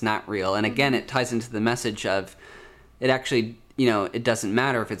it's not real. And again, it ties into the message of it actually, it doesn't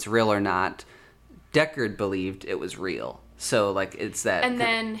matter if it's real or not. Deckard believed it was real. So, like, it's that... And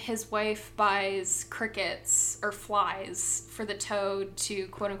then his wife buys crickets or flies for the Toad to,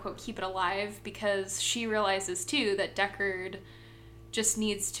 quote-unquote, keep it alive because she realizes, too, that Deckard just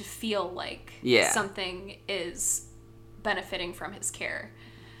needs to feel like something is benefiting from his care.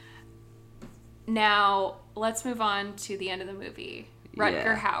 Now, let's move on to the end of the movie.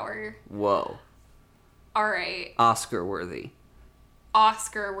 Rutger Hauer. Whoa. All right. Oscar-worthy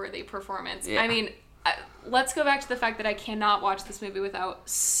performance. Yeah. I mean, let's go back to the fact that I cannot watch this movie without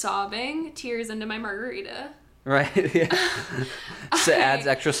sobbing tears into my margarita. Right, yeah. So it adds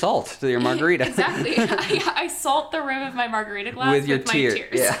extra salt to your margarita. Exactly. I salt the rim of my margarita glass with my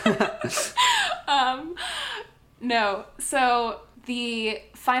tears. Yeah. No. So the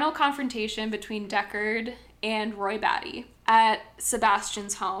final confrontation between Deckard and Roy Batty at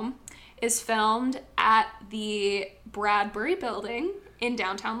Sebastian's home is filmed at the Bradbury Building in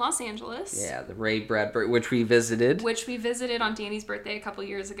downtown Los Angeles. Yeah, the Ray Bradbury, which we visited on Danny's birthday a couple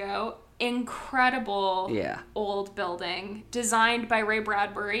years ago. Incredible old building designed by Ray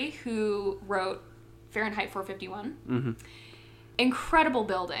Bradbury, who wrote Fahrenheit 451. Incredible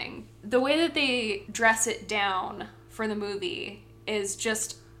building. The way that they dress it down for the movie is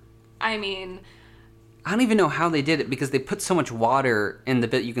just, I don't even know how they did it because they put so much water in the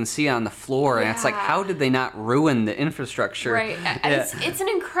bit you can see on the floor, and it's like, how did they not ruin the infrastructure? Right. Yeah. It's an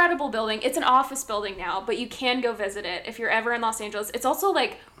incredible building. It's an office building now, but you can go visit it if you're ever in Los Angeles. It's also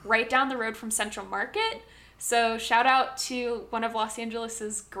like right down the road from Central Market. So shout out to one of Los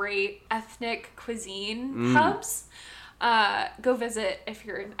Angeles's great ethnic cuisine hubs. Go visit if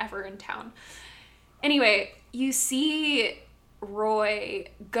you're ever in town. Anyway, you see Roy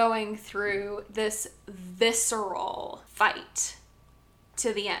going through this visceral fight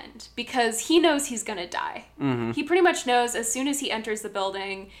to the end because he knows he's going to die. He pretty much knows as soon as he enters the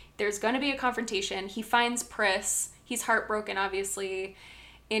building, there's going to be a confrontation. He finds Pris. He's heartbroken, obviously,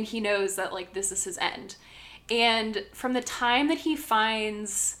 and he knows that, like, this is his end. And from the time that he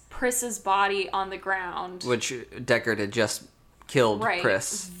finds Pris's body on the ground... Which Deckard had just killed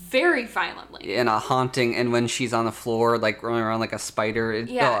Pris. Very violently. In a haunting, and when she's on the floor, like, rolling around like a spider.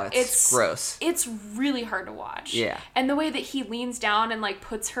 It's gross. It's really hard to watch. Yeah. And the way that he leans down and, like,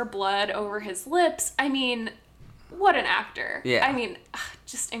 puts her blood over his lips, what an actor. Yeah.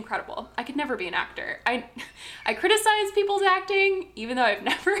 Just incredible. I could never be an actor. I criticize people's acting, even though I've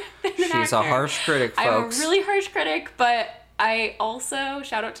never been an actor. She's a harsh critic, folks. I'm a really harsh critic, but I also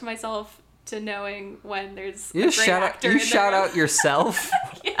shout out to myself to knowing when there's a great actor. You shout out yourself?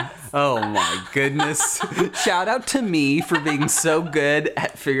 Yes. Oh my goodness. Shout out to me for being so good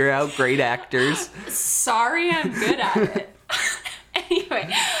at figuring out great actors. Sorry, I'm good at it. Anyway,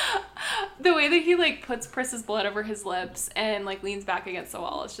 the way that he, like, puts Pris's blood over his lips and, like, leans back against the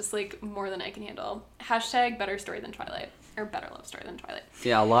wall is just, like, more than I can handle. # better story than Twilight. Or better love story than Twilight.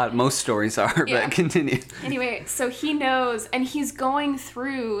 Yeah, most stories are, but continue. Anyway, so he knows, and he's going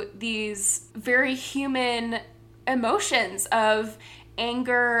through these very human emotions of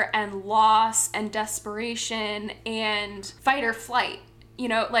anger and loss and desperation and fight or flight.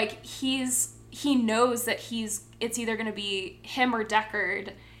 Like, he knows that it's either going to be him or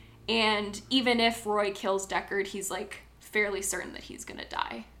Deckard, and even if Roy kills Deckard, he's, like, fairly certain that he's going to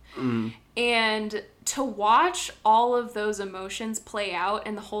die. And to watch all of those emotions play out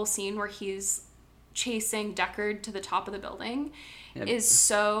in the whole scene where he's chasing Deckard to the top of the building is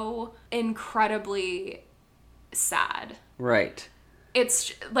so incredibly sad. Right.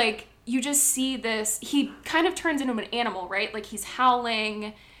 It's like, you just see this, he kind of turns into an animal, right? Like, he's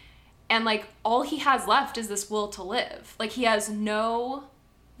howling And, like, all he has left is this will to live. Like, he has no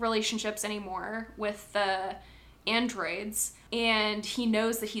relationships anymore with the androids, and he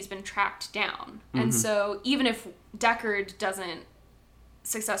knows that he's been tracked down. Mm-hmm. And so even if Deckard doesn't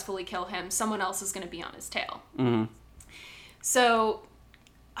successfully kill him, someone else is going to be on his tail. Mm-hmm. So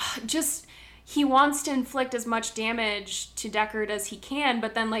just, he wants to inflict as much damage to Deckard as he can,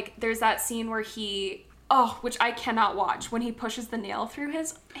 but then, like, there's that scene where which I cannot watch, when he pushes the nail through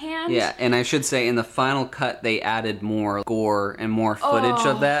his hand. Yeah, and I should say, in the final cut, they added more gore and more footage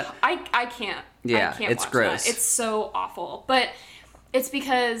of that. I can't. Yeah, I can't it's watch gross. That. It's so awful. But it's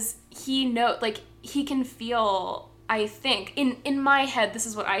because he can feel, I think, in my head, this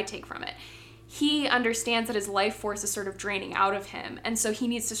is what I take from it. He understands that his life force is sort of draining out of him, and so he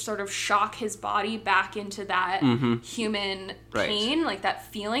needs to sort of shock his body back into that human pain, like that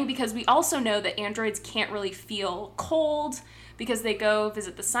feeling, because we also know that androids can't really feel cold because they go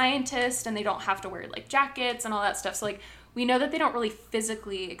visit the scientist and they don't have to wear, like, jackets and all that stuff. So, like, we know that they don't really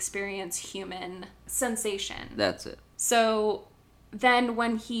physically experience human sensation. That's it. So then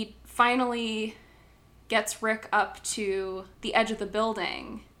when he finally gets Rick up to the edge of the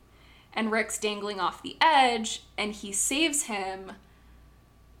building, and Rick's dangling off the edge, and he saves him,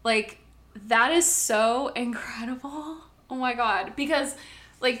 like, that is so incredible. Oh my God. Because,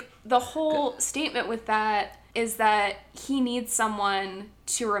 like, the whole statement with that is that he needs someone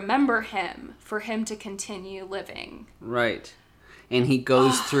to remember him for him to continue living. Right. And he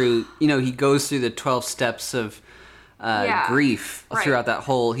goes through, the 12 steps of grief throughout that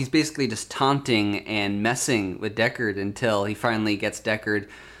whole, he's basically just taunting and messing with Deckard until he finally gets Deckard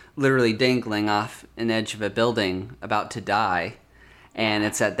literally dangling off an edge of a building about to die. And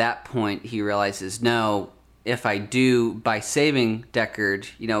it's at that point he realizes, no, if I do, by saving Deckard,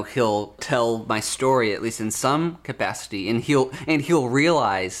 he'll tell my story, at least in some capacity, and he'll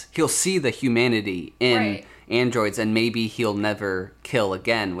realize, he'll see the humanity in androids, and maybe he'll never kill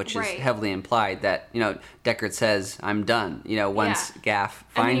again, which is heavily implied that, Deckard says, I'm done, once Gaff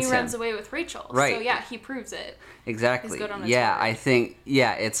finds him. And then he runs away with Rachel. Right. So yeah, he proves it. Exactly. I think,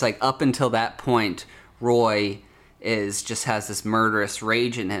 it's like up until that point, Roy has this murderous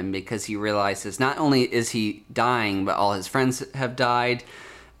rage in him because he realizes not only is he dying, but all his friends have died.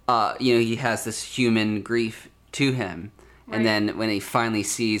 He has this human grief to him. Right. And then when he finally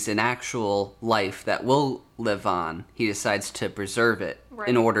sees an actual life that will live on, he decides to preserve it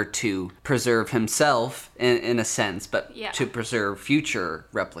in order to preserve himself in a sense, but to preserve future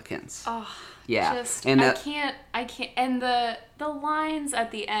replicants. Oh. Yeah, I can't. And the lines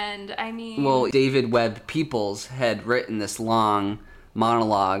at the end, I mean. Well, David Webb Peoples had written this long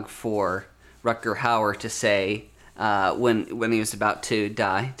monologue for Rutger Hauer to say when he was about to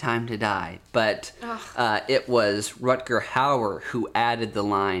die, time to die. But it was Rutger Hauer who added the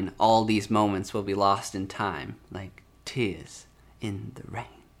line, "All these moments will be lost in time, like tears in the rain."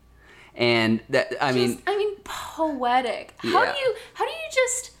 And that, I mean, poetic. How do you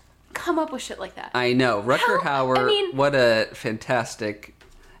just come up with shit like that? I know. Rutger Hauer, what a fantastic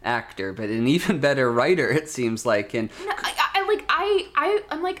actor, but an even better writer, it seems like. And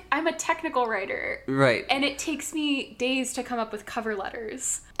I'm a technical writer. Right. And it takes me days to come up with cover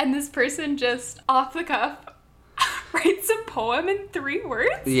letters. And this person just, off the cuff, writes a poem in 3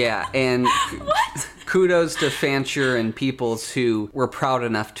 words? Yeah, and kudos to Fancher and Peoples, who were proud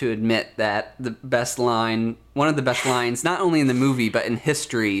enough to admit that one of the best lines, not only in the movie, but in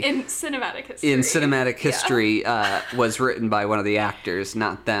history. In cinematic history. Was written by one of the actors,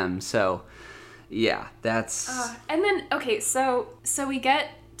 not them. So, yeah, that's... and then, okay, so we get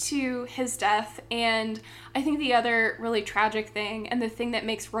to his death, and I think the other really tragic thing, and the thing that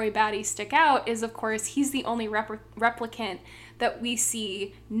makes Roy Batty stick out, is, of course, he's the only replicant that we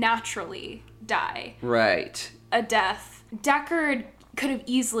see naturally die. Right. A death. Deckard could have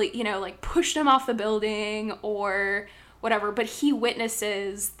easily, pushed him off the building or whatever, but he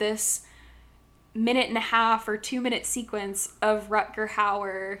witnesses this 1.5 or 2 minute sequence of Rutger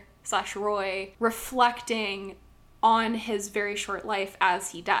Hauer / Roy reflecting on his very short life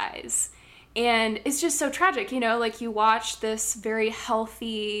as he dies. And it's just so tragic, you watch this very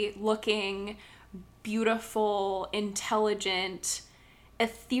healthy looking, beautiful, intelligent,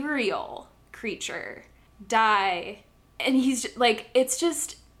 ethereal creature die. And he's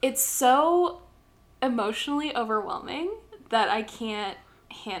just, it's so emotionally overwhelming that I can't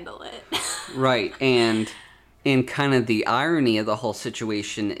handle it. Right. And kind of the irony of the whole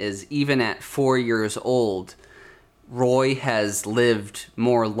situation is, even at 4 years old, Roy has lived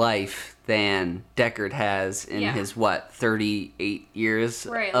more life than Deckard has in his 38 years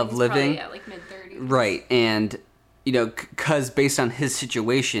of living. Probably, mid-30s. Right, and you know, because based on his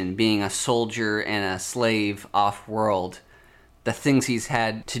situation, being a soldier and a slave off-world, the things he's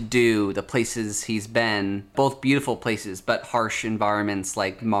had to do, the places he's been, both beautiful places, but harsh environments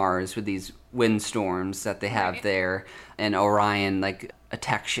like Mars with these windstorms that they have there, and Orion, like,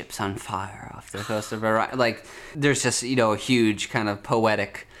 attack ships on fire off the coast of Orion. Like, there's just, you know, a huge kind of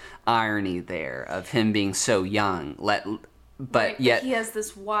poetic irony there of him being so young, but yet he has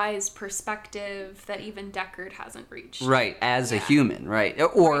this wise perspective that even Deckard hasn't reached. Right, as a human, right?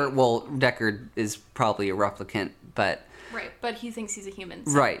 Or, well, Deckard is probably a replicant, but... Right, but he thinks he's a human.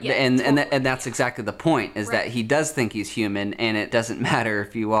 So, right, yeah, and totally. and that's exactly the point, is that he does think he's human, and it doesn't matter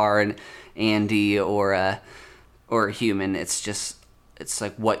if you are an Andy or a human. It's just, it's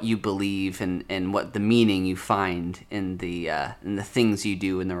like what you believe and what the meaning you find in the things you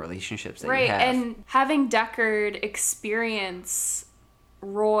do in the relationships that you have. Right, and having Deckard experience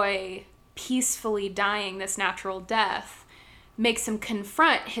Roy peacefully dying this natural death makes him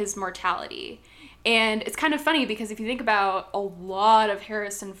confront his mortality. And it's kind of funny because if you think about a lot of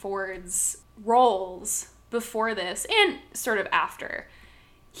Harrison Ford's roles before this and sort of after,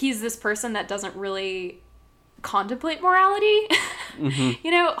 he's this person that doesn't really contemplate morality. Mm-hmm. You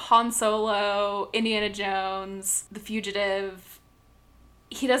know, Han Solo, Indiana Jones, The Fugitive,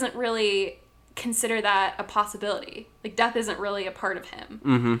 he doesn't really consider that a possibility. Like, death isn't really a part of him.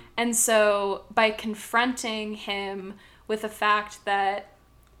 Mm-hmm. And so by confronting him with the fact that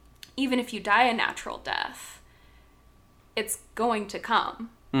even if you die a natural death, it's going to come.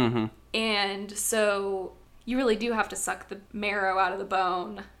 Mm-hmm. And so you really do have to suck the marrow out of the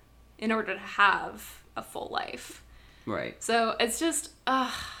bone in order to have a full life. Right. So it's just,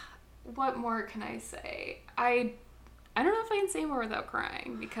 what more can I say? I don't know if I can say more without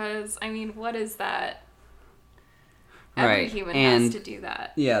crying, because, I mean, what is that? Every human has to do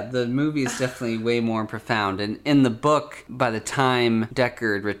that. Yeah, the movie is definitely way more profound. And in the book, by the time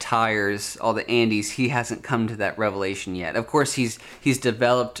Deckard retires all the Andys, he hasn't come to that revelation yet. Of course, he's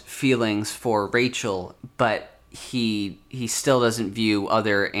developed feelings for Rachel, but he still doesn't view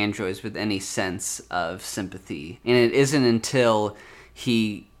other androids with any sense of sympathy. And it isn't until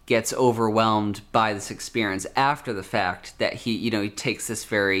he gets overwhelmed by this experience after the fact that he takes this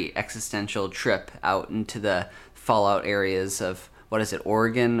very existential trip out into the fallout areas of, what is it,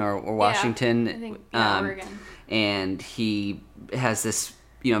 Oregon or Washington? Yeah, I think, Oregon. And he has this,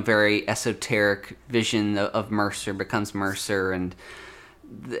 very esoteric vision of Mercer, becomes Mercer, and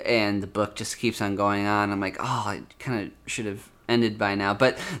the book just keeps on going on. I'm like, oh, I kind of should have ended by now.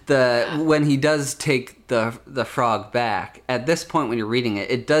 But when he does take the frog back, at this point when you're reading it,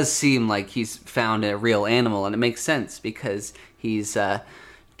 it does seem like he's found a real animal, and it makes sense because he's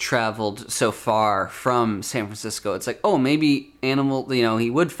traveled so far from San Francisco. It's like, oh, maybe animal,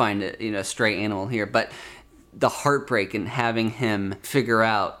 he would find a stray animal here, but the heartbreak in having him figure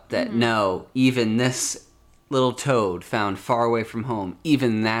out that no, even this little toad found far away from home,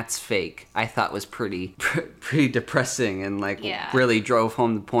 even that's fake, I thought was pretty depressing and really drove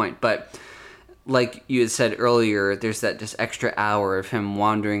home the point. But like you had said earlier, there's that just extra hour of him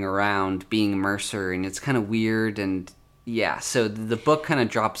wandering around being Mercer, and it's kind of weird. And yeah, so the book kind of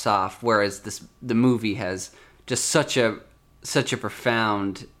drops off, whereas the movie has just such a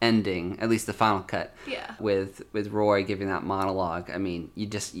profound ending, at least the final cut. Yeah. With Roy giving that monologue. I mean, you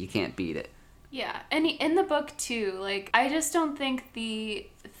can't beat it. Yeah, and in the book too, I just don't think the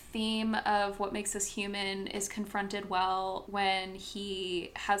theme of what makes us human is confronted well when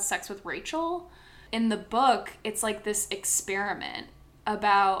he has sex with Rachel. In the book, it's like this experiment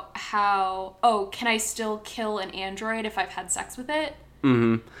about how, can I still kill an android if I've had sex with it?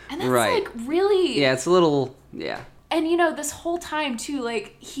 Mm-hmm. And that's really... Yeah, it's a little... Yeah. And this whole time too,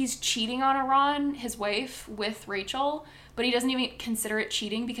 he's cheating on Aran, his wife, with Rachel, but he doesn't even consider it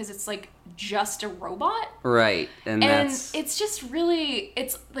cheating because it's just a robot. Right. And it's just really,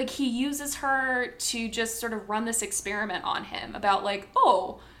 it's like he uses her to just sort of run this experiment on him about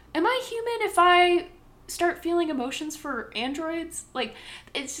am I human if I start feeling emotions for androids?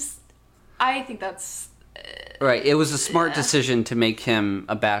 It's just, I think that's... right. It was a smart decision to make him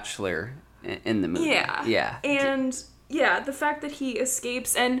a bachelor in the movie. Yeah. Yeah. And the fact that he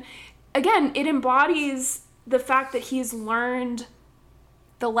escapes, and again, it embodies the fact that he's learned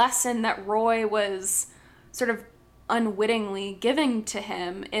the lesson that Roy was sort of unwittingly giving to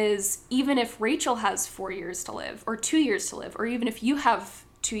him, is even if Rachel has 4 years to live or 2 years to live, or even if you have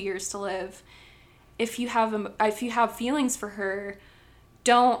 2 years to live, if you have feelings for her,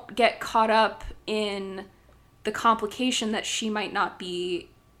 don't get caught up in the complication that she might not be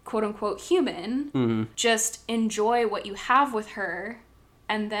quote unquote human. Mm-hmm. Just enjoy what you have with her,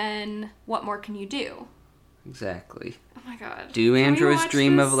 and then what more can you do? Exactly. Oh my god. Do androids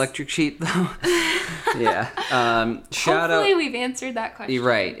dream of electric sheep, though? Yeah. Hopefully we've answered that question.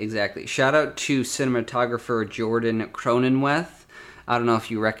 Right, exactly. Shout out to cinematographer Jordan Cronenweth. I don't know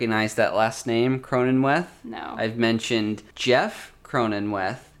if you recognize that last name, Cronenweth. No. I've mentioned Jeff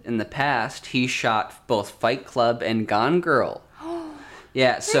Cronenweth in the past. He shot both Fight Club and Gone Girl.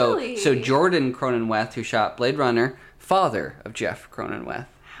 Yeah, Really? so Jordan Cronenweth, who shot Blade Runner, father of Jeff Cronenweth.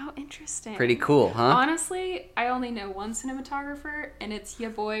 How interesting. Pretty cool, huh? Honestly, I only know one cinematographer, and it's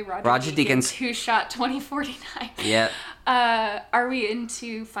your boy Roger Deakins, who shot 2049. Yep. Are we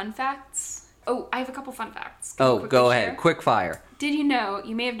into fun facts? Oh, I have a couple fun facts. Go ahead. Quick fire. Did you know,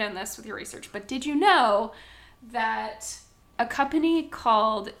 you may have done this with your research, but did you know that a company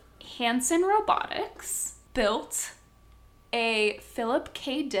called Hanson Robotics built a Philip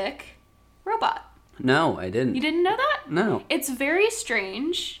K. Dick robot? No, I didn't. You didn't know that? No. It's very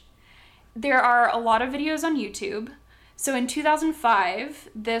strange. There are a lot of videos on YouTube. So in 2005,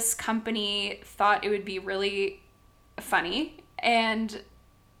 this company thought it would be really funny and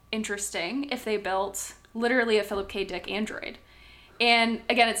interesting if they built literally a Philip K. Dick android. And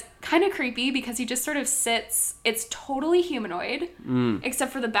again, it's kind of creepy because he just sort of sits. It's totally humanoid,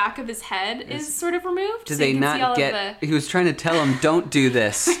 except for the back of his head is sort of removed. Did they not get... He was trying to tell him, don't do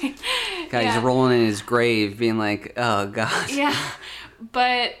this. He's rolling in his grave, being like, oh, God. Yeah.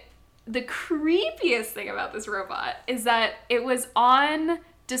 But the creepiest thing about this robot is that it was on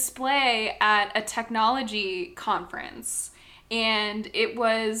display at a technology conference. And it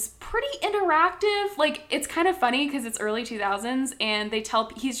was pretty interactive. Like, it's kind of funny because it's early 2000s and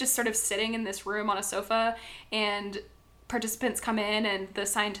he's just sort of sitting in this room on a sofa and participants come in and the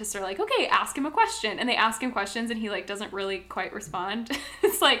scientists are like, okay, ask him a question. And they ask him questions and he like doesn't really quite respond.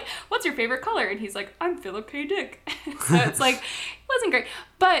 It's like, what's your favorite color? And he's like, I'm Philip K. Dick. So it's like, it wasn't great.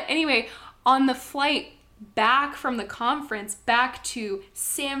 But anyway, on the flight back from the conference back to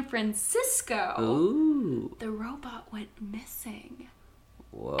San Francisco, Ooh. The robot went missing.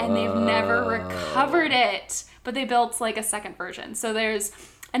 Whoa. And they've never recovered it. But they built like a second version. So there's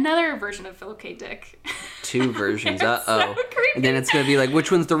another version of Philip K. Dick. Two versions. Uh-oh. So creepy. And then it's going to be like,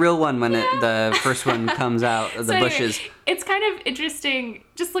 which one's the real one when the first one comes out of the bushes? Anyway, it's kind of interesting.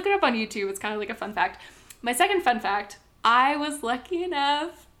 Just look it up on YouTube. It's kind of like a fun fact. My second fun fact, I was lucky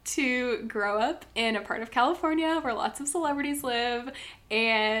enough to grow up in a part of California where lots of celebrities live,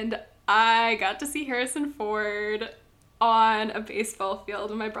 and I got to see Harrison Ford on a baseball field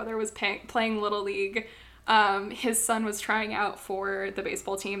when my brother was playing Little League. His son was trying out for the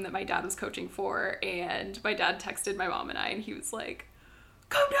baseball team that my dad was coaching for, and my dad texted my mom and I, and he was like,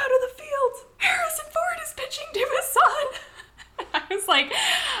 come down to the field, Harrison Ford is pitching to his son. I was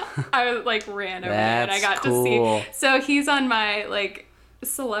like ran over there and I got to see. So he's on my like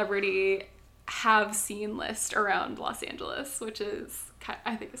celebrity have seen list around Los Angeles, which is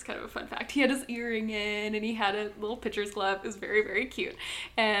I think is kind of a fun fact. He had his earring in and he had a little pitcher's glove. It was very, very cute.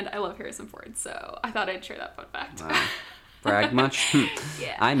 And I love Harrison Ford, so I thought I'd share that fun fact. Wow. Brag much?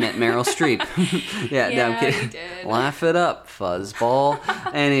 Yeah. I met Meryl Streep. No, I'm kidding. You did. Laugh it up, fuzzball.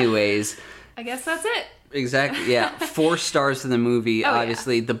 Anyways. I guess that's it. Exactly, yeah. 4 stars in the movie,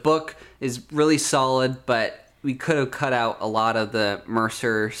 obviously. Yeah. The book is really solid, but we could have cut out a lot of the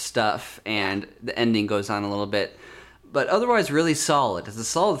Mercer stuff, and the ending goes on a little bit. But otherwise, really solid. It's a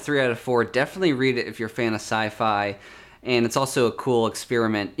solid 3 out of 4. Definitely read it if you're a fan of sci-fi. And it's also a cool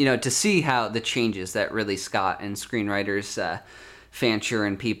experiment, to see how the changes that Ridley Scott and screenwriters Fancher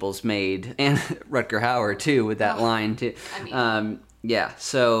and Peoples made, and Rutger Hauer, too, with that line, too. I mean...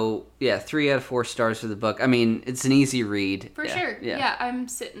 3 out of 4 stars for the book. I mean, it's an easy read. For sure. Yeah, I'm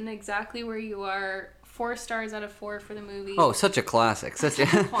sitting exactly where you are. 4 stars out of 4 for the movie. Oh, such a classic. Such a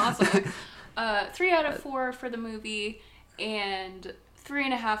classic. 3 out of 4 for the movie, and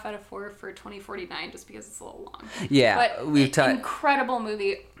 3.5 out of 4 for 2049, just because it's a little long. Yeah, but incredible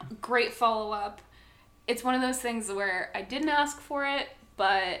movie, great follow up. It's one of those things where I didn't ask for it,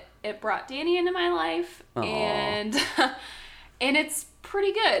 but it brought Danny into my life, and it's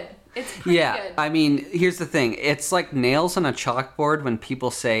pretty good. It's pretty good. I mean, here's the thing. It's like nails on a chalkboard when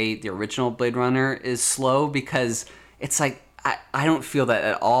people say the original Blade Runner is slow, because it's like, I don't feel that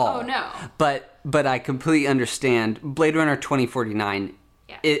at all. Oh, no. But I completely understand. Blade Runner 2049,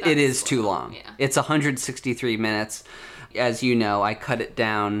 it is too long. Yeah. It's 163 minutes. As you know, I cut it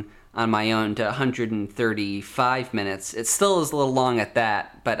down on my own to 135 minutes. It still is a little long at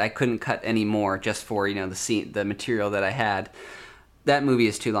that, but I couldn't cut any more just for, the material that I had. That movie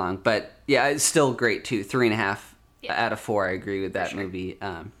is too long, but yeah, it's still great too. 3.5 out of 4. I agree with that movie.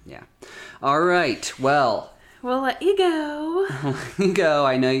 All right. Well, we'll let you go. Go.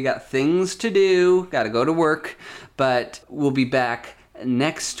 I know you got things to do. Got to go to work. But we'll be back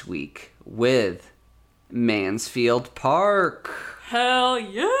next week with Mansfield Park. Hell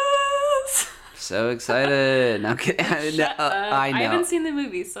yes! So excited. Now, I know. I haven't seen the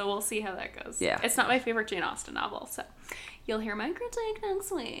movie, so we'll see how that goes. Yeah. It's not my favorite Jane Austen novel, so you'll hear my critique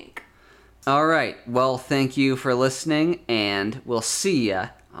next week. All right. Well, thank you for listening, and we'll see ya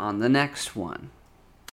on the next one.